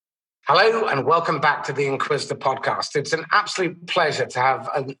Hello and welcome back to the Inquisitor podcast. It's an absolute pleasure to have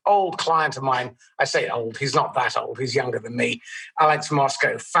an old client of mine. I say old, he's not that old, he's younger than me. Alex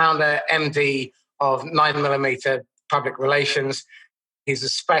Moscow, founder, MD of 9mm Public Relations. He's a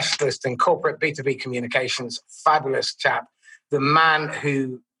specialist in corporate B2B communications, fabulous chap. The man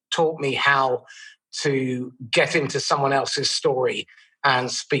who taught me how to get into someone else's story and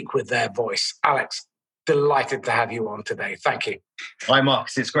speak with their voice. Alex, delighted to have you on today. Thank you. Hi,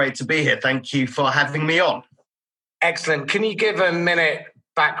 Marcus. It's great to be here. Thank you for having me on. Excellent. Can you give a minute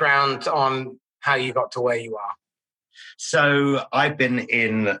background on how you got to where you are? So I've been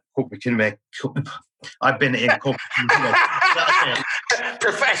in corporate communication.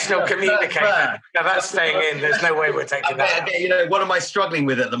 Professional communicator. Now that's staying in. There's no way we're taking that out. You know, what am I struggling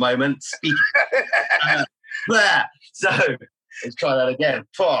with at the moment? Speaking. So let's try that again.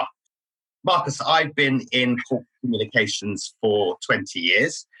 Marcus, I've been in corporate communications for 20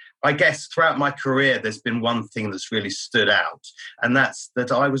 years. I guess throughout my career, there's been one thing that's really stood out, and that's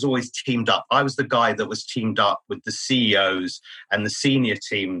that I was always teamed up. I was the guy that was teamed up with the CEOs and the senior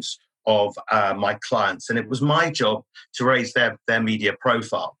teams of my clients, and it was my job to raise their media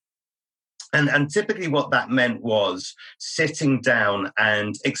profile. And typically what that meant was sitting down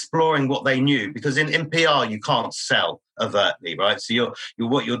and exploring what they knew, because in PR, you can't sell overtly, right? So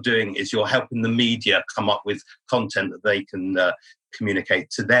what you're doing is you're helping the media come up with content that they can communicate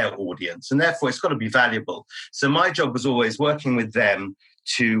to their audience. And therefore, it's got to be valuable. So my job was always working with them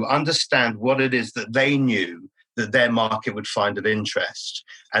to understand what it is that they knew that their market would find of interest,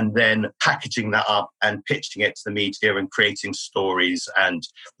 and then packaging that up and pitching it to the media and creating stories and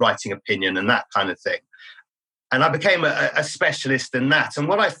writing opinion and that kind of thing. And I became a specialist in that. And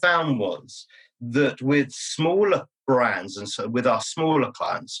what I found was that with smaller brands and so with our smaller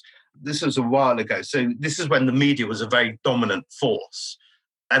clients, this was a while ago. So this is when the media was a very dominant force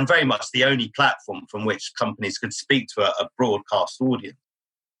and very much the only platform from which companies could speak to a broadcast audience.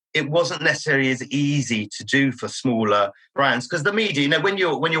 It wasn't necessarily as easy to do for smaller brands because the media, you know, when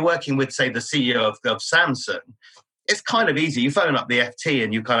you're working with, say, the CEO of Samsung, it's kind of easy. You phone up the FT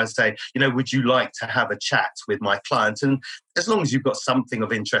and you kind of say, you know, would you like to have a chat with my client? And as long as you've got something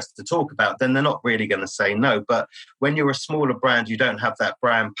of interest to talk about, then they're not really going to say no. But when you're a smaller brand, you don't have that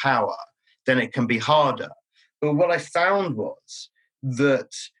brand power, then it can be harder. But what I found was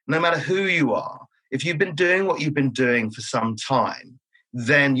that no matter who you are, if you've been doing what you've been doing for some time,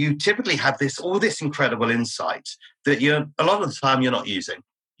 then you typically have all this incredible insight that a lot of the time you're not using.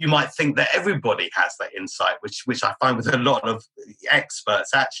 You might think that everybody has that insight, which I find with a lot of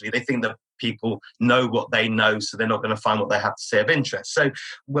experts, actually. They think that people know what they know, so they're not going to find what they have to say of interest. So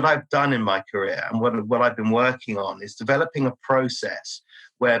what I've done in my career and what I've been working on is developing a process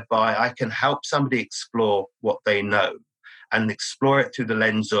whereby I can help somebody explore what they know and explore it through the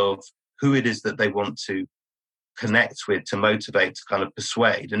lens of who it is that they want to connect with, to motivate, to kind of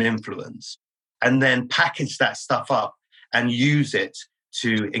persuade and influence, and then package that stuff up and use it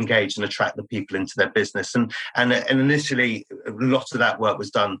to engage and attract the people into their business. And initially, a lot of that work was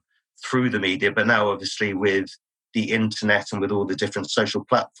done through the media, but now obviously with the internet and with all the different social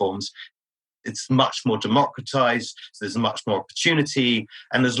platforms, it's much more democratized. So there's much more opportunity.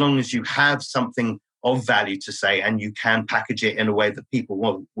 And as long as you have something of value to say and you can package it in a way that people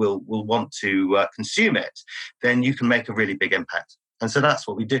will want to consume it, then you can make a really big impact. And so that's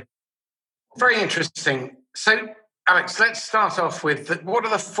what we do. Very interesting. So, Alex, let's start off with what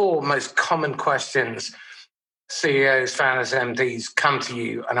are the 4 most common questions CEOs, founders, MDs come to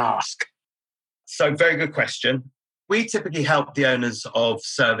you and ask? So very good question. We typically help the owners of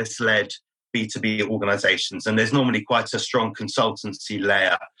service-led B2B organizations, and there's normally quite a strong consultancy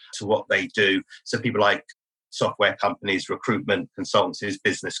layer to what they do. So people like software companies, recruitment consultancies,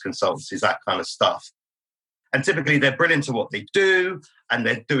 business consultancies, that kind of stuff. And typically they're brilliant at what they do and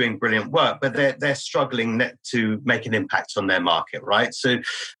they're doing brilliant work, but they're struggling to make an impact on their market, right? So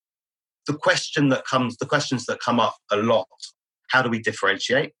the questions that come up a lot, how do we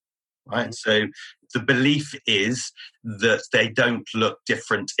differentiate, right? So the belief is that they don't look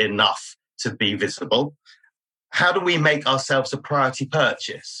different enough to be visible. How do we make ourselves a priority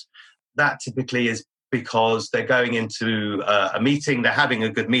purchase? That typically is because they're going into a meeting, they're having a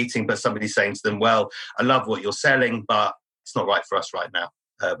good meeting, but somebody's saying to them, well, I love what you're selling, but it's not right for us right now.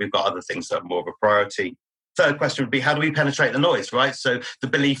 We've got other things that are more of a priority. Third question would be, how do we penetrate the noise, right? So the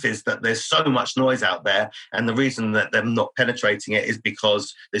belief is that there's so much noise out there, and the reason that they're not penetrating it is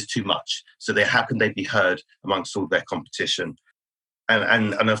because there's too much. So how can they be heard amongst all their competition?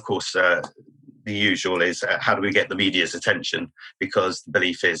 And of course, the usual is how do we get the media's attention? Because the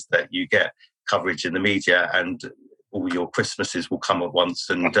belief is that you get coverage in the media and all your Christmases will come at once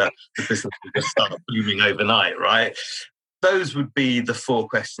and the business will just start booming overnight, right? Those would be the 4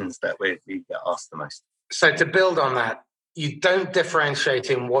 questions that we get asked the most. So to build on that, you don't differentiate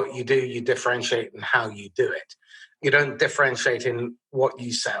in what you do, you differentiate in how you do it. You don't differentiate in what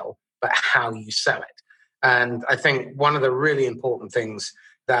you sell, but how you sell it. And I think one of the really important things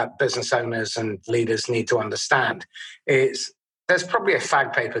that business owners and leaders need to understand is there's probably a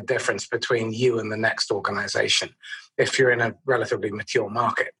fag paper difference between you and the next organization if you're in a relatively mature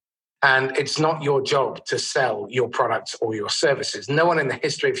market. And it's not your job to sell your products or your services. No one in the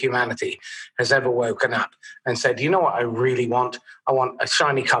history of humanity has ever woken up and said, you know what I really want? I want a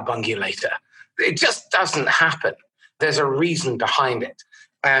shiny carbungulator. It just doesn't happen. There's a reason behind it.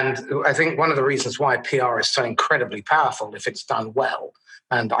 And I think one of the reasons why PR is so incredibly powerful if it's done well,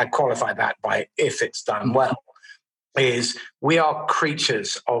 and I qualify that by if it's done well, is we are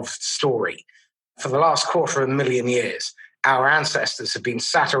creatures of story. For the last 250,000 years, our ancestors have been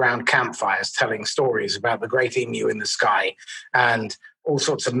sat around campfires telling stories about the great emu in the sky and all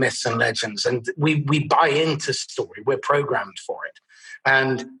sorts of myths and legends. And we buy into story. We're programmed for it.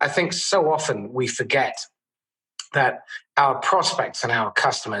 And I think so often we forget that our prospects and our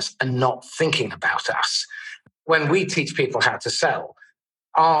customers are not thinking about us. When we teach people how to sell,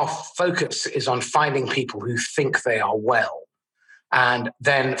 our focus is on finding people who think they are well and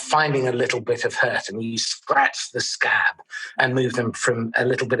then finding a little bit of hurt, and you scratch the scab and move them from a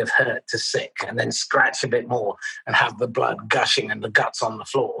little bit of hurt to sick, and then scratch a bit more and have the blood gushing and the guts on the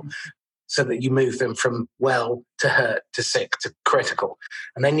floor, so that you move them from well to hurt to sick to critical.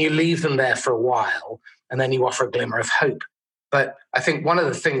 And then you leave them there for a while, and then you offer a glimmer of hope. But I think one of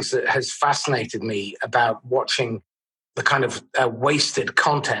the things that has fascinated me about watching the kind of wasted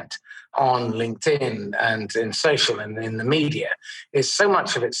content on LinkedIn and in social and in the media is so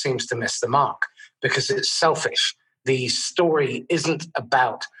much of it seems to miss the mark because it's selfish. The story isn't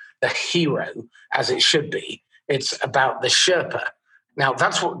about the hero as it should be. It's about the Sherpa. Now,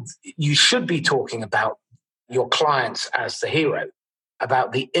 that's what you should be talking about, your clients as the hero,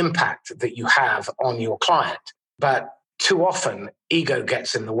 about the impact that you have on your client. But too often, ego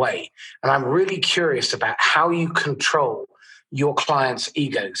gets in the way. And I'm really curious about how you control your clients'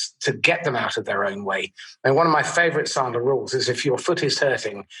 egos to get them out of their own way. And one of my favorite Sandler rules is if your foot is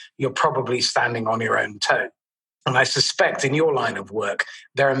hurting, you're probably standing on your own toe. And I suspect in your line of work,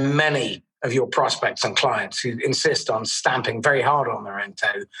 there are many of your prospects and clients who insist on stamping very hard on their own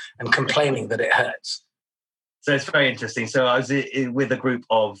toe and complaining that it hurts. So it's very interesting. So I was with a group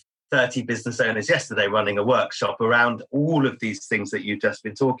of 30 business owners yesterday running a workshop around all of these things that you've just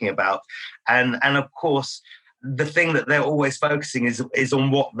been talking about. And of course, the thing that they're always focusing is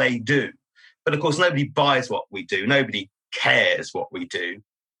on what they do. But of course, nobody buys what we do. Nobody cares what we do.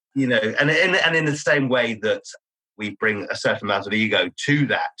 You know, and in the same way that we bring a certain amount of ego to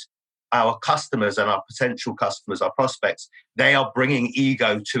that, our customers and our potential customers, our prospects, they are bringing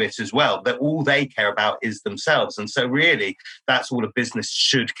ego to it as well. That all they care about is themselves. And so really, that's all a business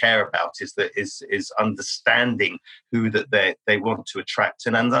should care about is understanding who that they want to attract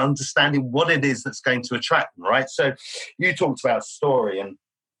and understanding what it is that's going to attract them, right? So you talked about story, and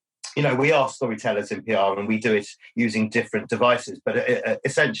you know, we are storytellers in PR and we do it using different devices, but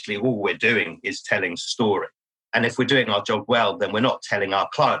essentially all we're doing is telling story. And if we're doing our job well, then we're not telling our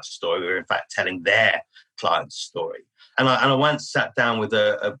client's story. We're in fact telling their client's story. And I once sat down with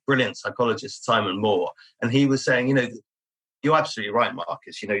a brilliant psychologist, Simon Moore, and he was saying, you know, you're absolutely right,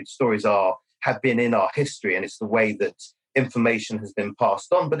 Marcus. You know, stories have been in our history, and it's the way that information has been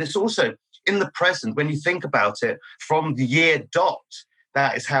passed on. But it's also in the present, when you think about it, from the year dot,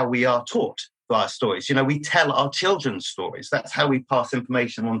 that is how we are taught our stories. You know, we tell our children stories. That's how we pass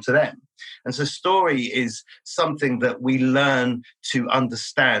information on to them. And so story is something that we learn to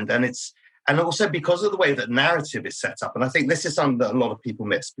understand. And also because of the way that narrative is set up, and I think this is something that a lot of people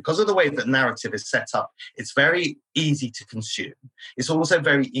miss, because of the way that narrative is set up, it's very easy to consume. It's also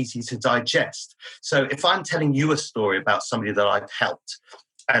very easy to digest. So if I'm telling you a story about somebody that I've helped,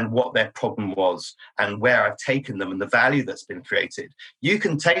 and what their problem was and where I've taken them and the value that's been created, you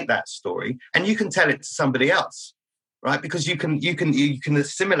can take that story and you can tell it to somebody else, right? Because you can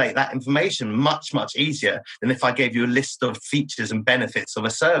assimilate that information much, much easier than if I gave you a list of features and benefits of a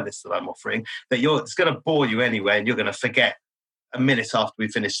service that I'm offering that it's going to bore you anyway, and you're going to forget a minute after we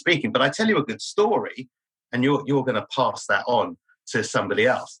finish speaking. But I tell you a good story and you're going to pass that on to somebody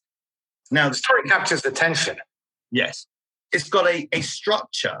else. Now, the story captures attention. Yes. It's got a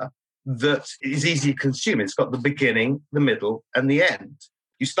structure that is easy to consume. It's got the beginning, the middle, and the end.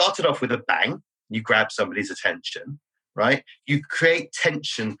 You started off with a bang. You grab somebody's attention. right? You create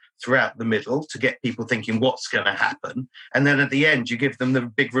tension throughout the middle to get people thinking what's going to happen. And then at the end, you give them the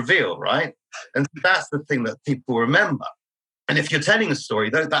big reveal, right? And that's the thing that people remember. And if you're telling a story,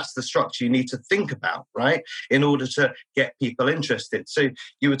 though, that's the structure you need to think about, right? In order to get people interested. So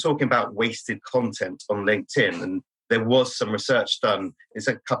you were talking about wasted content on LinkedIn, and there was some research done. It's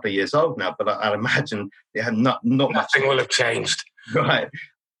a couple of years old now, but I'd imagine it had not much. Nothing will have changed. Right.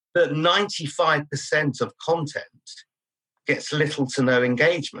 That 95% of content gets little to no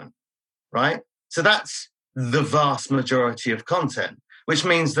engagement, right? So that's the vast majority of content, which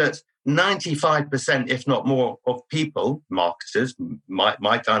means that 95%, if not more, of people, marketers,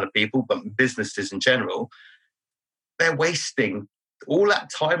 my kind of people, but businesses in general, they're wasting all that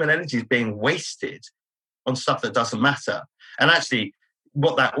time and energy is being wasted on stuff that doesn't matter. And actually,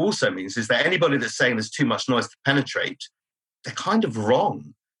 what that also means is that anybody that's saying there's too much noise to penetrate, they're kind of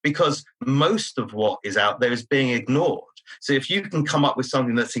wrong, because most of what is out there is being ignored. So if you can come up with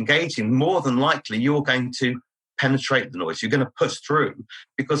something that's engaging, more than likely you're going to penetrate the noise. You're going to push through,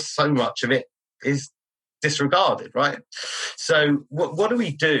 because so much of it is disregarded, right? So what do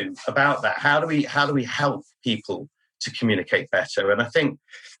we do about that? How do we help people to communicate better? And I think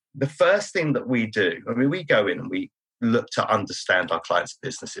the first thing that we do, I mean, we go in and we look to understand our clients'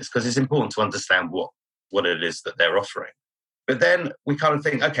 businesses, because it's important to understand what it is that they're offering. But then we kind of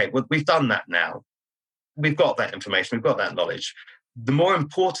think, okay, well, we've done that now. We've got that information. We've got that knowledge. The more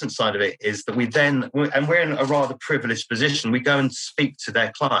important side of it is that we then, and we're in a rather privileged position, we go and speak to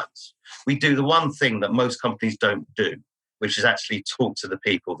their clients. We do the one thing that most companies don't do, which is actually talk to the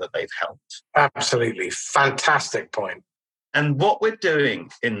people that they've helped. Absolutely. Fantastic point. And what we're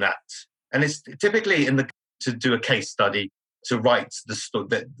doing in that, and it's typically to do a case study, to write the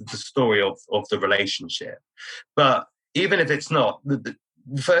story of the relationship. But even if it's not, the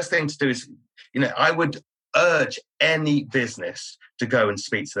first thing to do is, I would urge any business to go and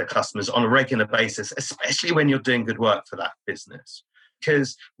speak to their customers on a regular basis, especially when you're doing good work for that business.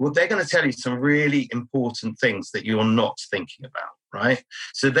 Because they're going to tell you some really important things that you're not thinking about, right?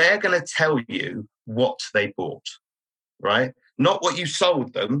 So they're going to tell you what they bought, right? Not what you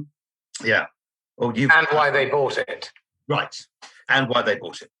sold them. Yeah. And why they bought it. Right. And why they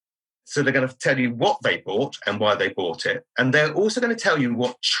bought it. So they're going to tell you what they bought and why they bought it. And they're also going to tell you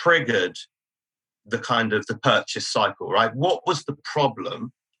what triggered the purchase cycle, right? What was the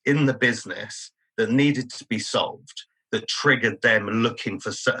problem in the business that needed to be solved that triggered them looking for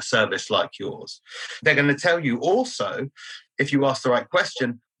a service like yours? They're going to tell you also, if you ask the right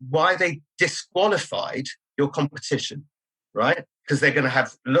question, why they disqualified your competition, right? Because they're going to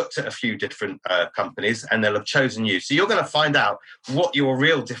have looked at a few different companies and they'll have chosen you. So you're going to find out what your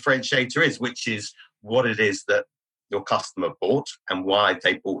real differentiator is, which is what it is that your customer bought and why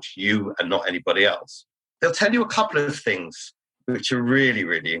they bought you and not anybody else. They'll tell you a couple of things which are really,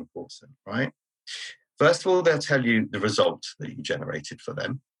 really important, right? First of all, they'll tell you the result that you generated for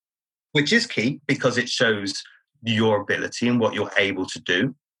them, which is key because it shows your ability and what you're able to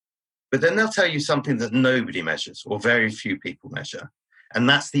do. But then they'll tell you something that nobody measures or very few people measure, and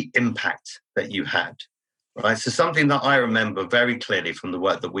that's the impact that you had, right? So something that I remember very clearly from the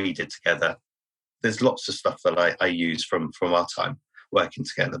work that we did together. There's lots of stuff that I use from our time working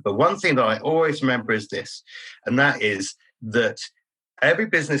together. But one thing that I always remember is this, and that is that every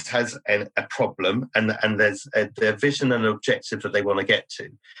business has a problem and there's their vision and objective that they want to get to.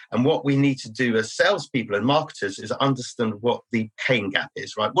 And what we need to do as salespeople and marketers is understand what the pain gap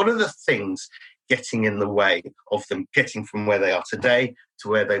is, right? What are the things getting in the way of them getting from where they are today to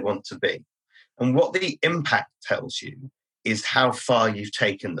where they want to be? And what the impact tells you is how far you've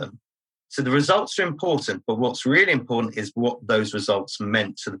taken them. So the results are important, but what's really important is what those results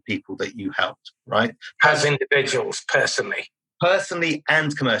meant to the people that you helped, right? As individuals, personally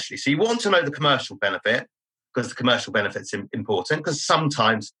and commercially. So you want to know the commercial benefit, because the commercial benefit's important, because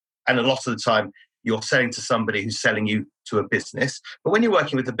sometimes, and a lot of the time, you're selling to somebody who's selling you to a business. But when you're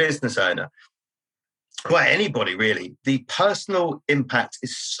working with a business owner, well, anybody really, the personal impact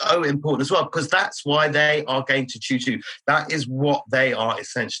is so important as well, because that's why they are going to choose you. That is what they are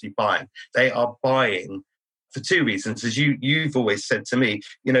essentially buying. They are buying for two reasons. As you've always said to me,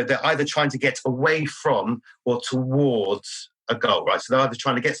 they're either trying to get away from or towards a goal, right? So they're either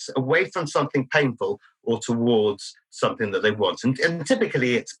trying to get away from something painful or towards something that they want. And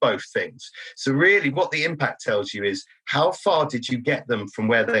typically it's both things. So really what the impact tells you is how far did you get them from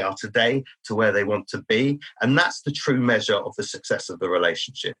where they are today to where they want to be? And that's the true measure of the success of the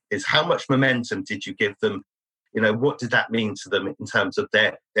relationship, is how much momentum did you give them? What did that mean to them in terms of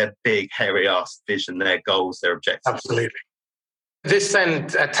their big, hairy-ass vision, their goals, their objectives? Absolutely. This then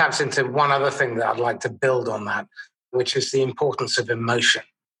taps into one other thing that I'd like to build on that. which is the importance of emotion.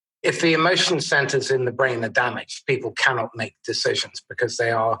 If the emotion centers in the brain are damaged, people cannot make decisions because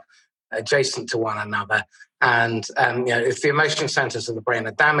they are adjacent to one another. And if the emotion centers of the brain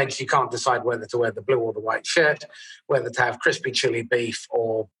are damaged, you can't decide whether to wear the blue or the white shirt, whether to have crispy chili beef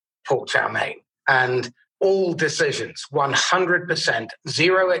or pork chow mein. And all decisions, 100%,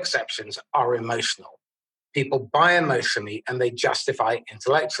 zero exceptions, are emotional. People buy emotionally and they justify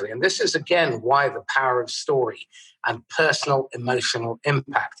intellectually. And this is, again, why the power of story and personal emotional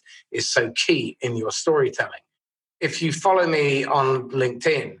impact is so key in your storytelling. If you follow me on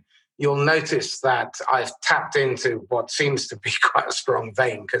LinkedIn, you'll notice that I've tapped into what seems to be quite a strong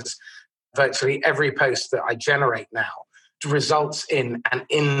vein, because virtually every post that I generate now results in an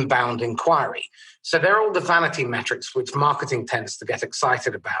inbound inquiry. So they're all the vanity metrics which marketing tends to get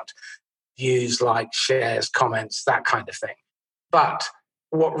excited about. Views, likes, shares, comments, that kind of thing. But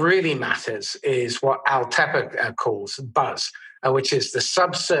what really matters is what Al Tepper calls buzz, which is the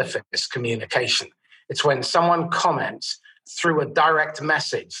subsurface communication. It's when someone comments through a direct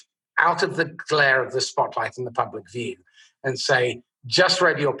message out of the glare of the spotlight in the public view and say, just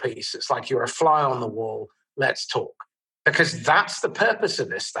read your piece. It's like you're a fly on the wall. Let's talk. Because that's the purpose of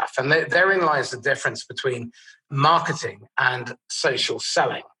this stuff. And therein lies the difference between marketing and social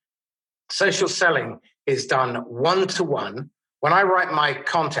selling. Social selling is done one-to-one. When I write my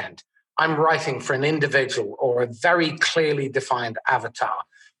content, I'm writing for an individual or a very clearly defined avatar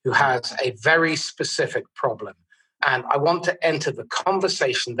who has a very specific problem. And I want to enter the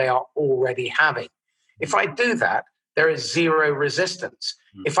conversation they are already having. If I do that, there is zero resistance.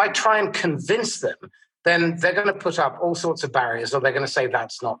 If I try and convince them, then they're going to put up all sorts of barriers, or they're going to say,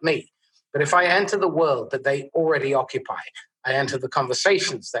 that's not me. But if I enter the world that they already occupy, I enter the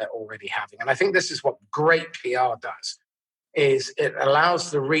conversations they're already having. And I think this is what great PR does, is it allows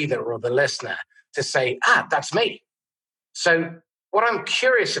the reader or the listener to say, that's me. So what I'm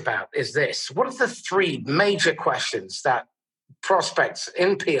curious about is this. What are the three major questions that prospects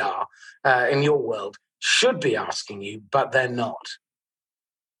in PR, in your world, should be asking you, but they're not?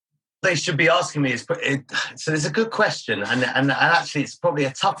 They should be asking me so it's a good question, and actually it's probably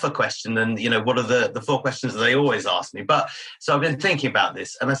a tougher question than what are the four questions that they always ask me. But so I've been thinking about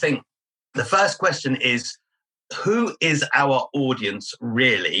this, and I think the first question is, who is our audience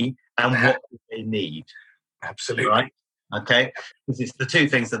really, and what do they need? Absolutely. Right? Okay, because it's the two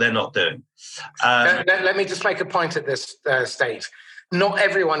things that they're not doing. Let me just make a point at this stage. Not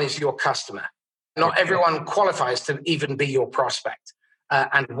everyone is your customer. Not everyone qualifies to even be your prospect.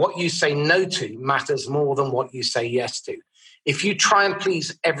 And what you say no to matters more than what you say yes to. If you try and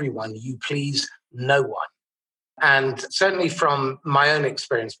please everyone, you please no one. And certainly from my own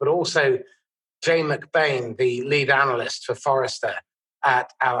experience, but also Jay McBain, the lead analyst for Forrester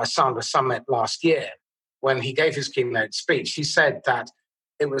at our Sandra Summit last year, when he gave his keynote speech, he said that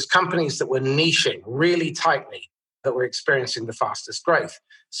it was companies that were niching really tightly that were experiencing the fastest growth.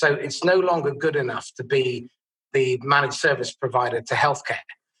 So it's no longer good enough to be the managed service provider to healthcare.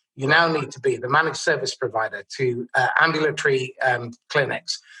 You now need to be the managed service provider to ambulatory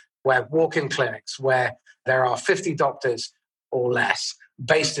clinics, where walk-in clinics, where there are 50 doctors or less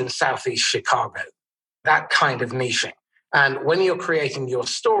based in Southeast Chicago. That kind of niching. And when you're creating your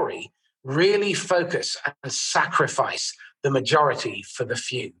story, really focus and sacrifice the majority for the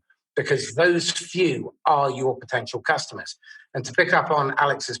few, because those few are your potential customers. And to pick up on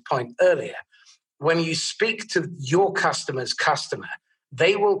Alex's point earlier, when you speak to your customer's customer,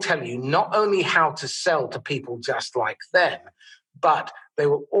 they will tell you not only how to sell to people just like them, but they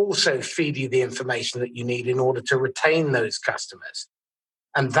will also feed you the information that you need in order to retain those customers.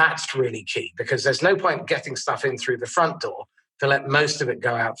 And that's really key, because there's no point getting stuff in through the front door to let most of it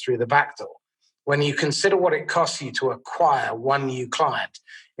go out through the back door. When you consider what it costs you to acquire one new client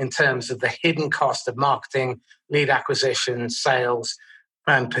in terms of the hidden cost of marketing, lead acquisition, sales,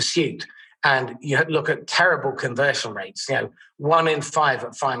 and pursuit, and you look at terrible conversion rates, 1 in 5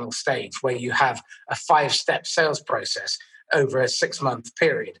 at final stage, where you have a 5-step sales process over a 6-month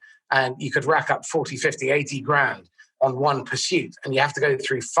period, and you could rack up 40, 50, 80 grand on one pursuit, and you have to go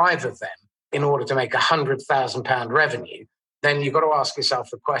through 5 of them in order to make £100,000 revenue, then you've got to ask yourself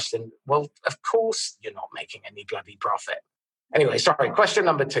the question, well, of course you're not making any bloody profit. Anyway, sorry, question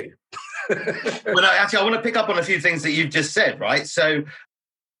number 2. Well, actually, I want to pick up on a few things that you've just said, right? So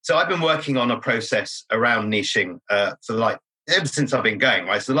I've been working on a process around niching for ever since I've been going,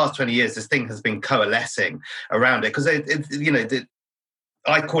 right? So the last 20 years, this thing has been coalescing around it, because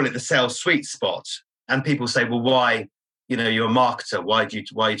I call it the sales sweet spot. And people say, well, why you're a marketer. Why are you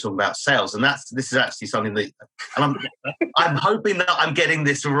talking about sales? And this is actually something that, and I'm hoping that I'm getting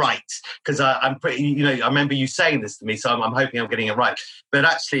this right, because I'm pretty, I remember you saying this to me, so I'm hoping I'm getting it right. But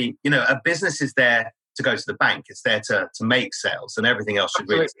actually, a business is there to go to the bank. It's there to make sales, and everything else should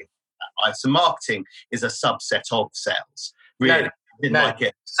really. So marketing is a subset of sales. Really, no. Like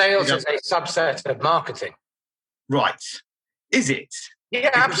it. Sales is a subset of marketing. Right? Is it? Yeah,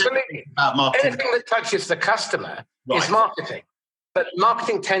 absolutely. Anything that touches the customer is marketing. But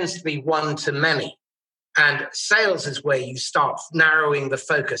marketing tends to be one to many. And sales is where you start narrowing the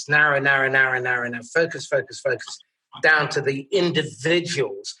focus, narrow, focus, down to the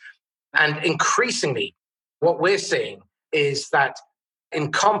individuals. And increasingly, what we're seeing is that in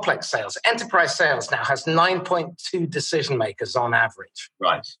complex sales, enterprise sales now has 9.2 decision makers on average.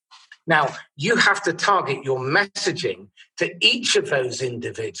 Right. Now, you have to target your messaging to each of those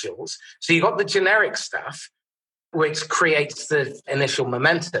individuals. So you've got the generic stuff, which creates the initial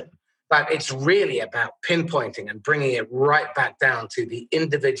momentum. But it's really about pinpointing and bringing it right back down to the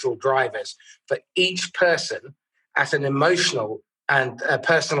individual drivers for each person at an emotional and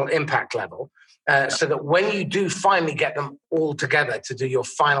personal impact level. So that when you do finally get them all together to do your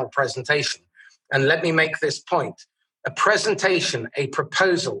final presentation, and let me make this point, a presentation, a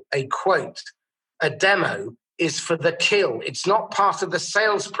proposal, a quote, a demo is for the kill. It's not part of the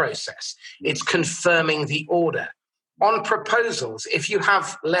sales process. It's confirming the order. On proposals, if you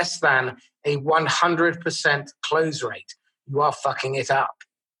have less than a 100% close rate, you are fucking it up.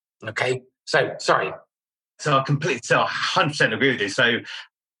 Okay? So, sorry. So I 100% agree with you. So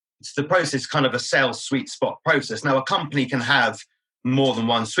it's the process, kind of a sales sweet spot process. Now, a company can have more than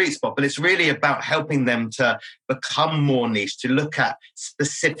one sweet spot, but it's really about helping them to become more niche, to look at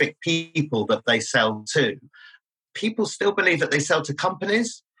specific people that they sell to. People still believe that they sell to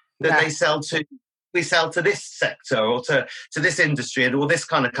companies, that we sell to this sector or to this industry or this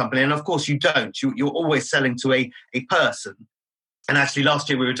kind of company. And of course you don't. You're always selling to a person. And actually last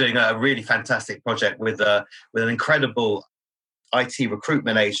year we were doing a really fantastic project with an incredible IT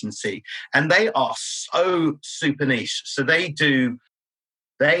recruitment agency. And they are so super niche. So they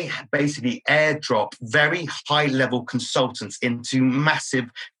basically airdrop very high-level consultants into massive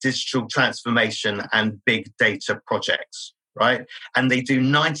digital transformation and big data projects, right? And they do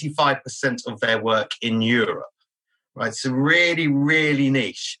 95% of their work in Europe, right? So really, really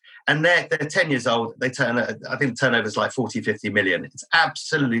niche. And they're 10 years old. I think the turnover is like 40, 50 million. It's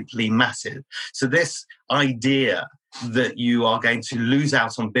absolutely massive. So this idea that you are going to lose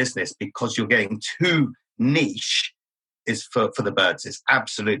out on business because you're getting too niche is for the birds. It's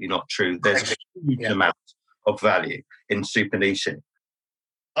absolutely not true. There's a huge amount of value in super niching.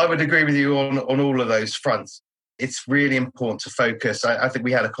 I would agree with you on all of those fronts. It's really important to focus. I think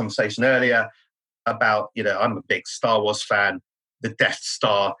we had a conversation earlier about, I'm a big Star Wars fan. The Death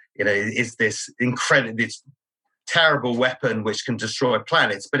Star, is this this terrible weapon which can destroy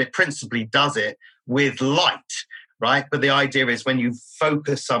planets, but it principally does it with light. Right. But the idea is when you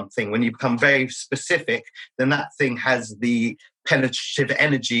focus something, when you become very specific, then that thing has the penetrative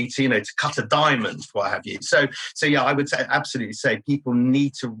energy to cut a diamond, what have you. So yeah, I would absolutely say people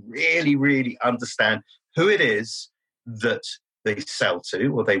need to really, really understand who it is that they sell to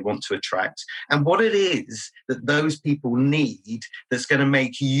or they want to attract and what it is that those people need that's going to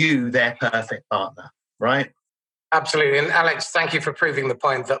make you their perfect partner. Right. Absolutely. And Alex, thank you for proving the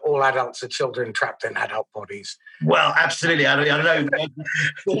point that all adults are children trapped in adult bodies. Well, absolutely. I don't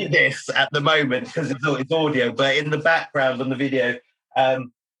know this at the moment because it's audio, but in the background on the video,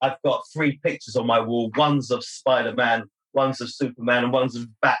 I've got 3 pictures on my wall. One's of Spider-Man, one's of Superman, and one's of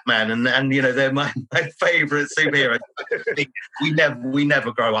Batman. And they're my favourite superheroes. we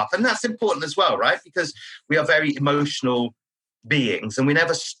never grow up. And that's important as well, right? Because we are very emotional beings and we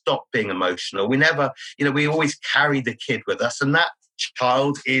never stop being emotional. We never, we always carry the kid with us, and that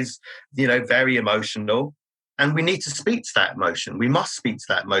child is, very emotional, and we need to speak to that emotion. We must speak to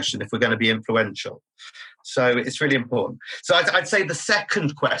that emotion if we're going to be influential. So it's really important. So I'd say the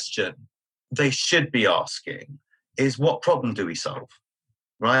second question they should be asking is, what problem do we solve?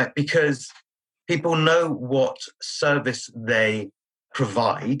 Right? Because people know what service they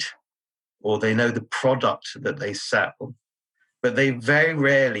provide or they know the product that they sell, but they very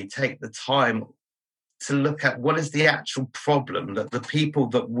rarely take the time to look at what is the actual problem that the people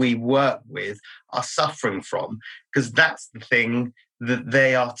that we work with are suffering from, because that's the thing that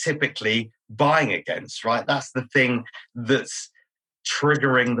they are typically buying against, right? That's the thing that's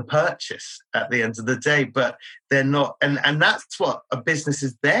triggering the purchase at the end of the day, but they're not. And that's what a business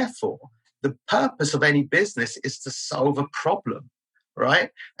is there for. The purpose of any business is to solve a problem,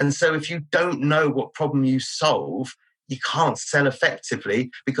 right? And so if you don't know what problem you solve, you can't sell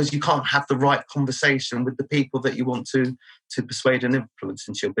effectively because you can't have the right conversation with the people that you want to persuade and influence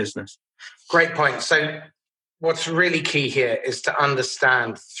into your business. Great point. So what's really key here is to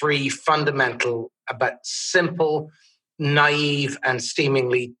understand three fundamental but simple, naive, and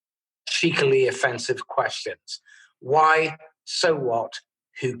seemingly cheekily offensive questions. Why? So what?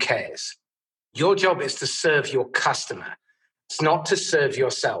 Who cares? Your job is to serve your customer. It's not to serve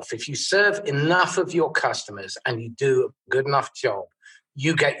yourself. If you serve enough of your customers and you do a good enough job,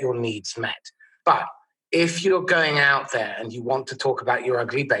 you get your needs met. But if you're going out there and you want to talk about your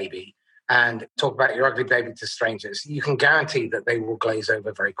ugly baby and talk about your ugly baby to strangers, you can guarantee that they will glaze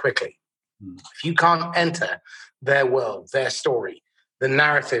over very quickly. If you can't enter their world, their story, the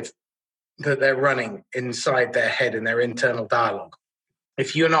narrative that they're running inside their head in their internal dialogue,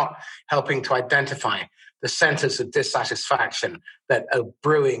 if you're not helping to identify the centers of dissatisfaction that are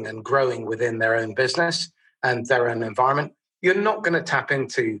brewing and growing within their own business and their own environment, you're not going to tap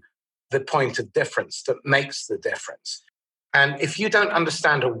into the point of difference that makes the difference. And if you don't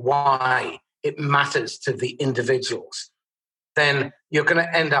understand why it matters to the individuals, then you're going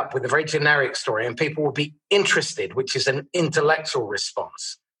to end up with a very generic story and people will be interested, which is an intellectual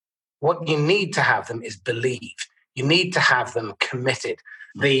response. What you need to have them is believe. You need to have them committed.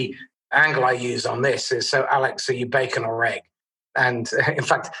 The angle I use on this is, so Alex, are you bacon or egg? And in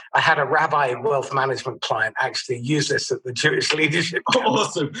fact, I had a rabbi wealth management client actually use this at the Jewish Leadership Council.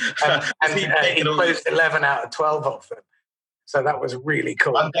 Awesome. And he closed 11 out of 12 of them. So that was really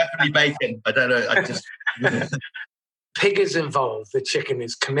cool. I'm definitely bacon. I don't know. I just... Pig is involved, the chicken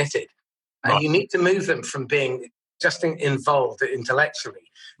is committed. And Right. you need to move them from being just involved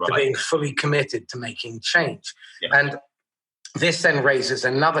intellectually to being fully committed to making change. Yeah. And this then raises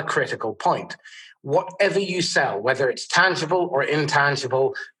another critical point. Whatever you sell, whether it's tangible or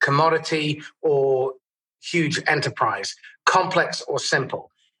intangible, commodity or huge enterprise, complex or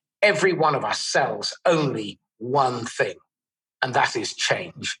simple, every one of us sells only one thing, and that is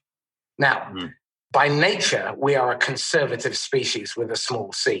change. Now, by nature, we are a conservative species with a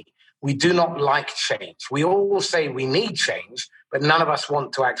small c. We do not like change. We all say we need change, but none of us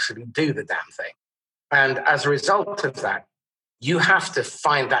want to actually do the damn thing. And as a result of that, you have to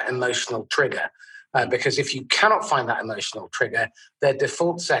find that emotional trigger. Because if you cannot find that emotional trigger, their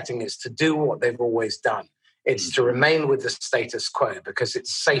default setting is to do what they've always done. It's to remain with the status quo because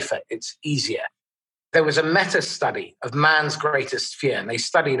it's safer, it's easier. There was a meta-study of man's greatest fear, and they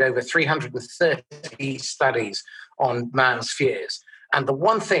studied over 330 studies on man's fears. And the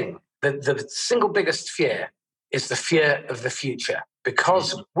one thing, the single biggest fear is the fear of the future,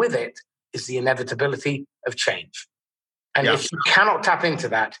 because with it is the inevitability of change. And if you cannot tap into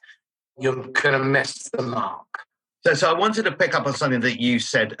that, you're going to miss the mark. So I wanted to pick up on something that you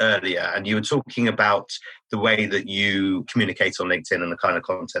said earlier, and you were talking about the way that you communicate on LinkedIn and the kind of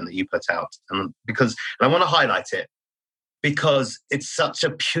content that you put out. And I want to highlight it because it's such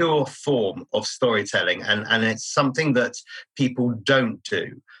a pure form of storytelling, and it's something that people don't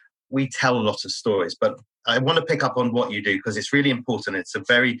do. We tell a lot of stories, but I want to pick up on what you do because it's really important. It's a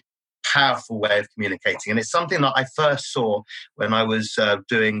very powerful way of communicating, and it's something that I first saw when I was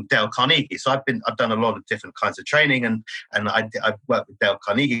doing Dale Carnegie. So I've done a lot of different kinds of training, and I've worked with Dale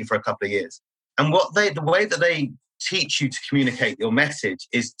Carnegie for a couple of years. And the way that they teach you to communicate your message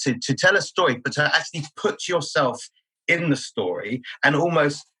is to tell a story, but to actually put yourself in the story and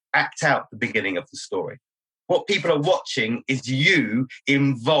almost act out the beginning of the story. What people are watching is you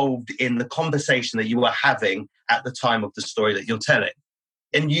involved in the conversation that you are having at the time of the story that you're telling.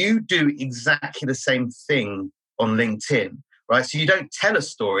 And you do exactly the same thing on LinkedIn, right? So you don't tell a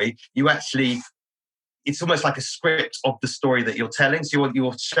story, it's almost like a script of the story that you're telling. So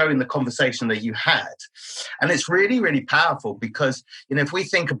you're showing the conversation that you had. And it's really, really powerful because, if we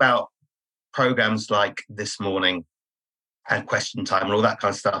think about programs like This Morning and Question Time and all that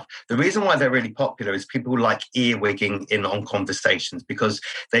kind of stuff, the reason why they're really popular is people like earwigging in on conversations because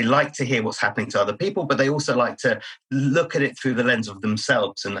they like to hear what's happening to other people, but they also like to look at it through the lens of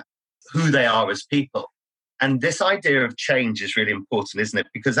themselves and who they are as people. And this idea of change is really important, isn't it?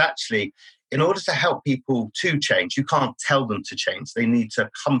 Because actually, in order to help people to change, you can't tell them to change. They need to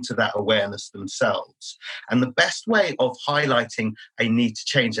come to that awareness themselves. And the best way of highlighting a need to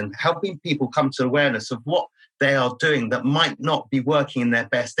change and helping people come to awareness of what they are doing that might not be working in their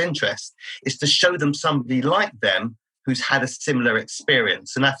best interest is to show them somebody like them who's had a similar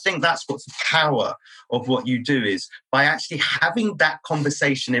experience. And I think that's what's the power of what you do is by actually having that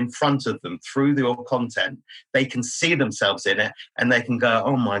conversation in front of them through your content, they can see themselves in it and they can go,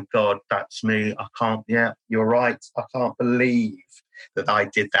 oh my God, that's me. You're right. I can't believe that I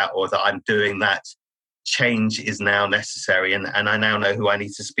did that or that I'm doing that. change is now necessary, and I now know who I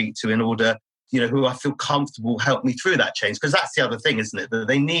need to speak to in order, who I feel comfortable help me through that change. Because that's the other thing, isn't it? That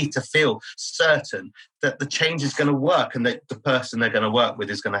they need to feel certain that the change is going to work and that the person they're going to work with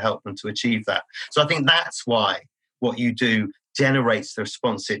is going to help them to achieve that. So I think that's why what you do generates the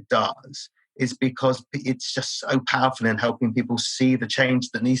response it does, is because it's just so powerful in helping people see the change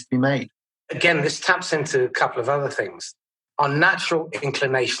that needs to be made. Again, this taps into a couple of other things. Our natural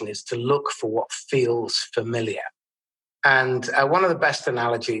inclination is to look for what feels familiar. And one of the best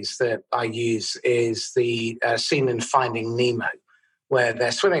analogies that I use is the scene in Finding Nemo, where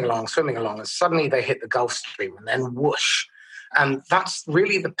they're swimming along, and suddenly they hit the Gulf Stream and then whoosh. And that's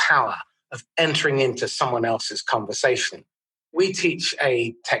really the power of entering into someone else's conversation. We teach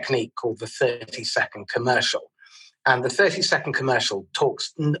a technique called the 30-second commercial. And the 30-second commercial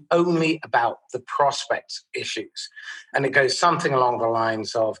talks only about the prospect issues. And it goes something along the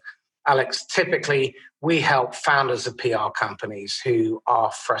lines of, Alex, typically we help founders of PR companies who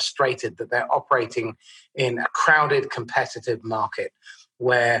are frustrated that they're operating in a crowded, competitive market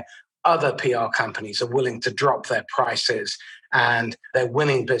where other PR companies are willing to drop their prices and they're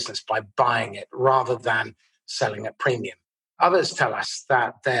winning business by buying it rather than selling at premium. Others tell us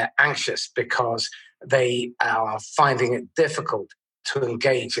that they're anxious because they are finding it difficult to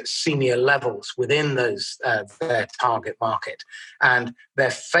engage at senior levels within those their target market. And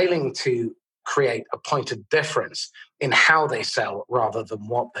they're failing to create a point of difference in how they sell rather than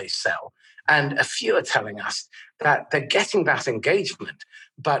what they sell. And a few are telling us that they're getting that engagement,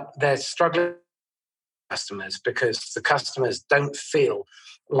 but they're struggling with customers because the customers don't feel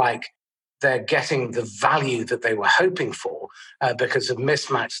like they're getting the value that they were hoping for because of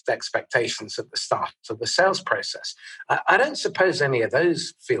mismatched expectations at the start of the sales process. I don't suppose any of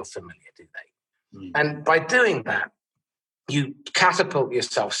those feel familiar, do they? Mm. And by doing that, you catapult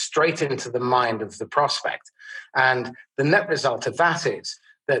yourself straight into the mind of the prospect. And the net result of that is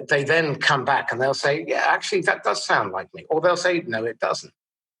that they then come back and they'll say, yeah, actually, that does sound like me. Or they'll say, no, it doesn't.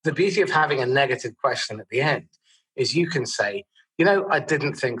 The beauty of having a negative question at the end is you can say, I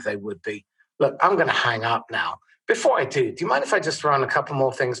didn't think they would be. Look, I'm going to hang up now. Before I do you mind if I just run a couple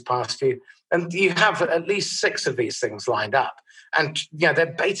more things past you? And you have at least 6 of these things lined up. And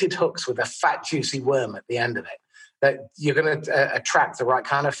they're baited hooks with a fat, juicy worm at the end of it, that you're going to attract the right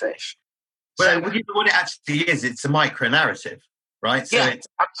kind of fish. Well, what it actually is, it's a micro-narrative, right? So yeah,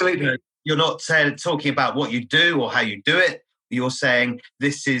 absolutely. You're not talking about what you do or how you do it. You're saying,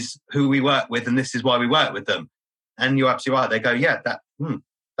 this is who we work with and this is why we work with them. And you're absolutely right. They go, yeah,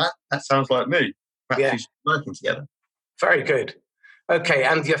 that sounds like me. Perhaps we should be working together. Very good. Okay,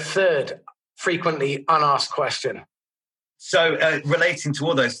 and your third frequently unasked question. So relating to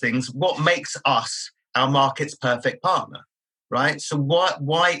all those things, what makes us our market's perfect partner, right? So what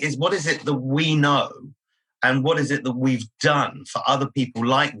is it that we know and what is it that we've done for other people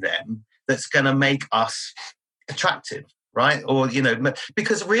like them that's going to make us attractive, right? Or,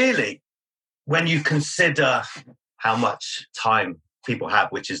 because really, when you consider how much time people have,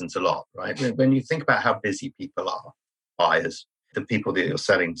 which isn't a lot, right? When you think about how busy people are, buyers, the people that you're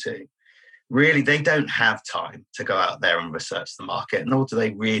selling to, really, they don't have time to go out there and research the market, nor do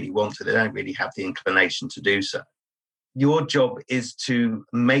they really want to. They don't really have the inclination to do so. Your job is to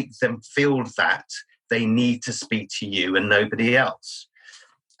make them feel that they need to speak to you and nobody else.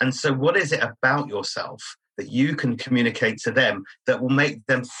 And so what is it about yourself that you can communicate to them that will make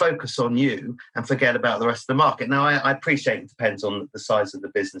them focus on you and forget about the rest of the market? Now, I appreciate it depends on the size of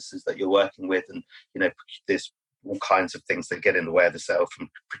the businesses that you're working with. And, there's all kinds of things that get in the way of the sale from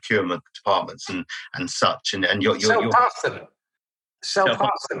procurement departments and such. And you're sell past them. Sell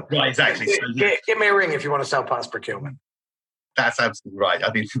past them. Right, exactly. Give me a ring if you want to sell past procurement. That's absolutely right. I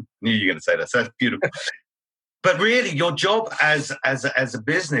knew you were going to say that. So that's beautiful. But really, your job as a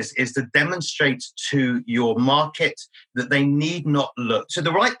business is to demonstrate to your market that they need not look to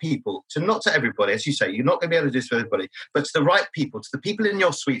the right people, not to everybody. As you say, you're not going to be able to do this for everybody, but to the right people, to the people in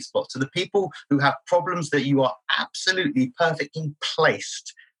your sweet spot, to the people who have problems that you are absolutely perfectly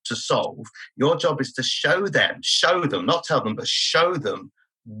placed to solve. Your job is to show them, not tell them, but show them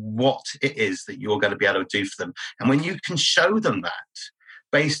what it is that you're going to be able to do for them. And when you can show them that,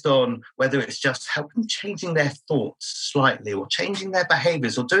 based on whether it's just helping changing their thoughts slightly or changing their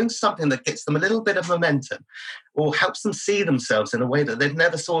behaviors or doing something that gets them a little bit of momentum or helps them see themselves in a way that they've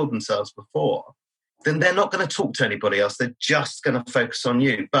never saw themselves before, then they're not going to talk to anybody else. They're just going to focus on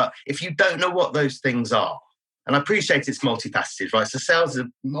you. But if you don't know what those things are, and I appreciate it's multifaceted, right? So sales is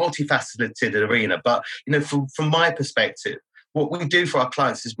a multifaceted arena. But, from my perspective, what we do for our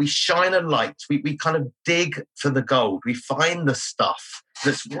clients is we shine a light. We kind of dig for the gold. We find the stuff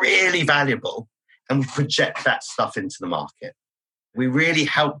that's really valuable and we project that stuff into the market. We really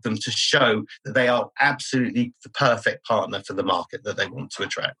help them to show that they are absolutely the perfect partner for the market that they want to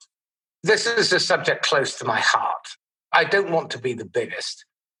attract. This is a subject close to my heart. I don't want to be the biggest.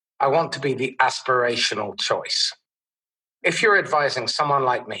 I want to be the aspirational choice. If you're advising someone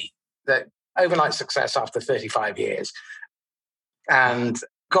like me that overnight success after 35 years and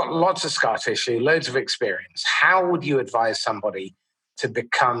got lots of scar tissue, loads of experience, how would you advise somebody to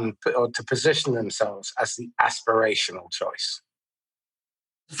become or to position themselves as the aspirational choice?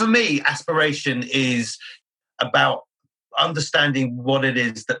 For me, aspiration is about understanding what it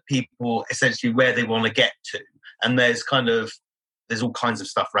is that people essentially where they want to get to. And there's all kinds of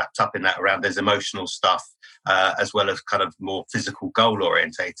stuff wrapped up in that around. There's emotional stuff as well as kind of more physical goal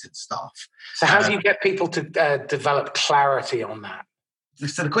orientated stuff. So how do you get people to develop clarity on that?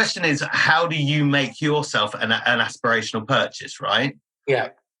 So the question is, how do you make yourself an aspirational purchase, right? Yeah.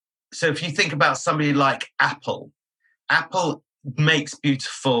 So if you think about somebody like Apple makes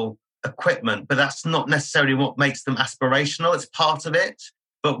beautiful equipment, but that's not necessarily what makes them aspirational. It's part of it.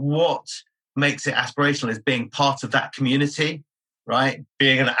 But what makes it aspirational is being part of that community, right?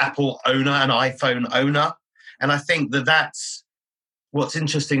 Being an Apple owner, an iPhone owner. And I think that that's what's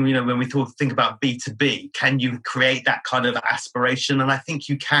interesting, when we think about B2B, can you create that kind of aspiration? And I think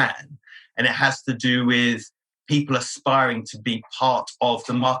you can. And it has to do with people aspiring to be part of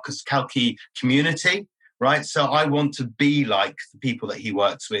the Marcus Kalki community, right? So I want to be like the people that he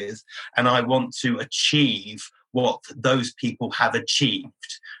works with, and I want to achieve what those people have achieved,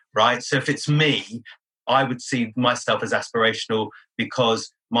 right? So if it's me, I would see myself as aspirational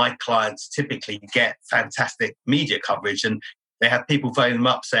because my clients typically get fantastic media coverage, and they have people phone them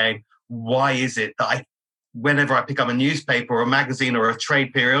up saying, why is it that whenever I pick up a newspaper or a magazine or a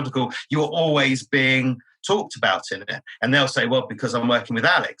trade periodical, you're always being talked about in it? And they'll say, well, because I'm working with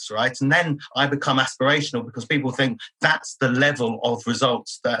Alex, right? And then I become aspirational because people think that's the level of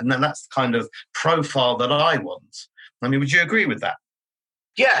results and then that's the kind of profile that I want. I mean, would you agree with that?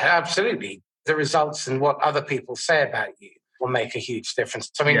 Yeah, absolutely. The results and what other people say about you will make a huge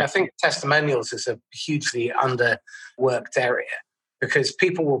difference. I mean, I think testimonials is a hugely underworked area because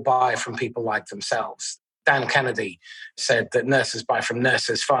people will buy from people like themselves. Dan Kennedy said that nurses buy from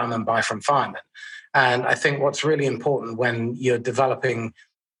nurses, firemen buy from firemen. And I think what's really important when you're developing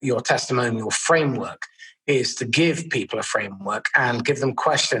your testimonial framework is to give people a framework and give them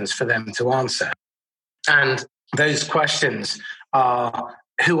questions for them to answer. And those questions are,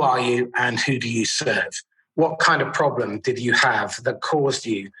 who are you and who do you serve? What kind of problem did you have that caused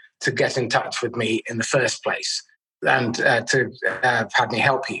you to get in touch with me in the first place and to have me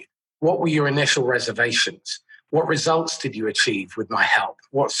help you? What were your initial reservations? What results did you achieve with my help?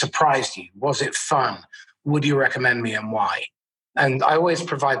 What surprised you? Was it fun? Would you recommend me and why? And I always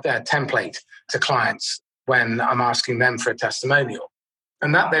provide that template to clients when I'm asking them for a testimonial.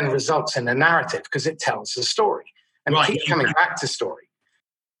 And that then results in a narrative because it tells a story. And it keeps coming back to story.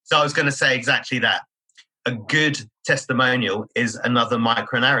 So I was going to say exactly that. A good testimonial is another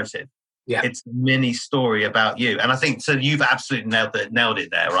micro-narrative. Yeah. It's a mini story about you. And I think, so you've absolutely nailed it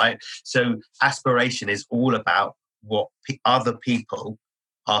there, right? So aspiration is all about what other people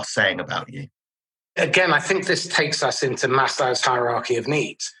are saying about you. Again, I think this takes us into Maslow's hierarchy of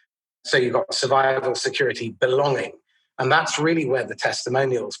needs. So you've got survival, security, belonging. And that's really where the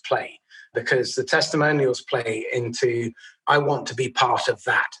testimonials play, because the testimonials play into, I want to be part of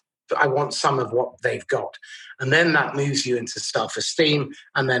that. I want some of what they've got. And then that moves you into self-esteem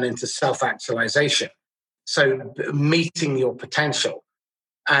and then into self-actualization. So meeting your potential.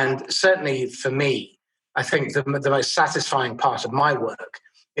 And certainly for me, I think the most satisfying part of my work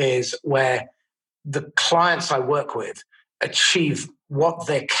is where the clients I work with achieve what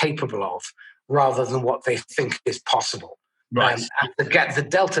they're capable of rather than what they think is possible. Right. And the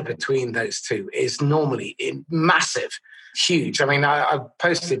delta between those two is normally massive, huge. I mean, I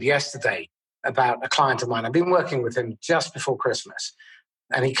posted yesterday about a client of mine. I've been working with him just before Christmas,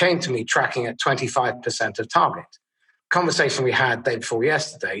 and he came to me tracking at 25% of target. Conversation we had day before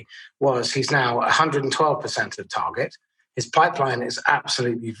yesterday was he's now 112% of target. His pipeline is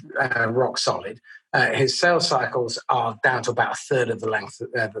absolutely rock solid. His sales cycles are down to about a third of the length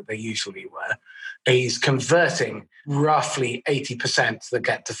that they usually were. He's converting roughly 80% that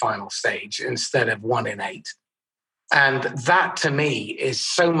get to final stage instead of 1 in 8. And that to me is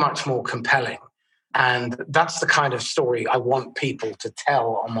so much more compelling. And that's the kind of story I want people to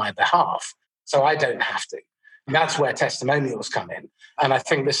tell on my behalf. So I don't have to. And that's where testimonials come in. And I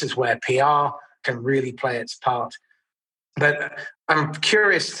think this is where PR can really play its part. But I'm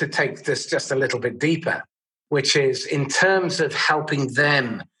curious to take this just a little bit deeper, which is in terms of helping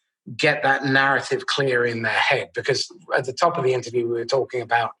them get that narrative clear in their head. Because at the top of the interview, we were talking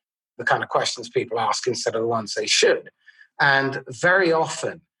about the kind of questions people ask instead of the ones they should. And very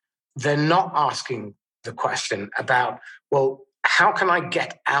often, they're not asking the question about, well, how can I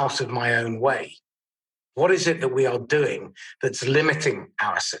get out of my own way? What is it that we are doing that's limiting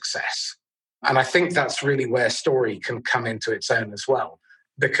our success? And I think that's really where story can come into its own as well.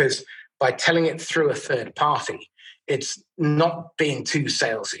 Because by telling it through a third party, it's not being too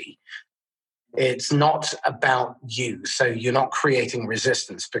salesy. It's not about you. So you're not creating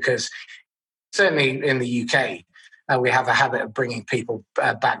resistance, because certainly in the UK, we have a habit of bringing people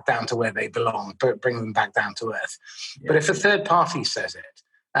back down to where they belong, bring them back down to earth. Yeah. But if a third party says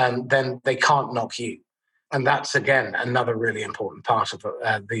it, then they can't knock you. And that's, again, another really important part of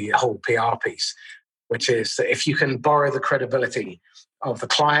the whole PR piece, which is that if you can borrow the credibility of the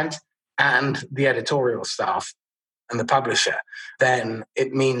client and the editorial staff and the publisher, then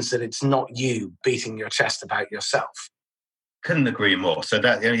it means that it's not you beating your chest about yourself. Couldn't agree more. So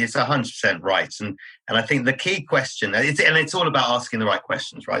that it's 100% right, and I think the key question, it's all about asking the right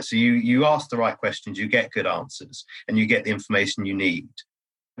questions, right? So you ask the right questions, you get good answers, and you get the information you need.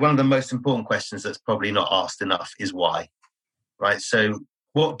 One of the most important questions that's probably not asked enough is why, right? So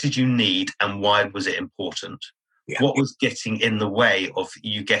what did you need, and why was it important? Yeah. What was getting in the way of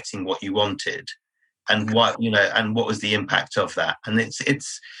you getting what you wanted, and what and what was the impact of that? And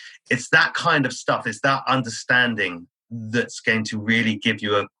it's that kind of stuff. It's that understanding that's going to really give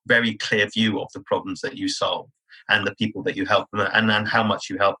you a very clear view of the problems that you solve and the people that you help them and how much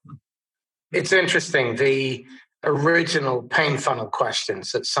you help them. It's interesting. The original pain funnel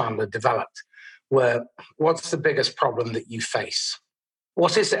questions that Sandler developed were, what's the biggest problem that you face?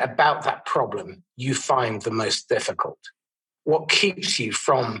 What is it about that problem you find the most difficult? What keeps you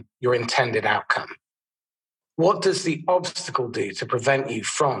from your intended outcome? What does the obstacle do to prevent you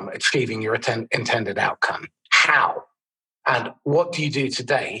from achieving your intended outcome? How? And what do you do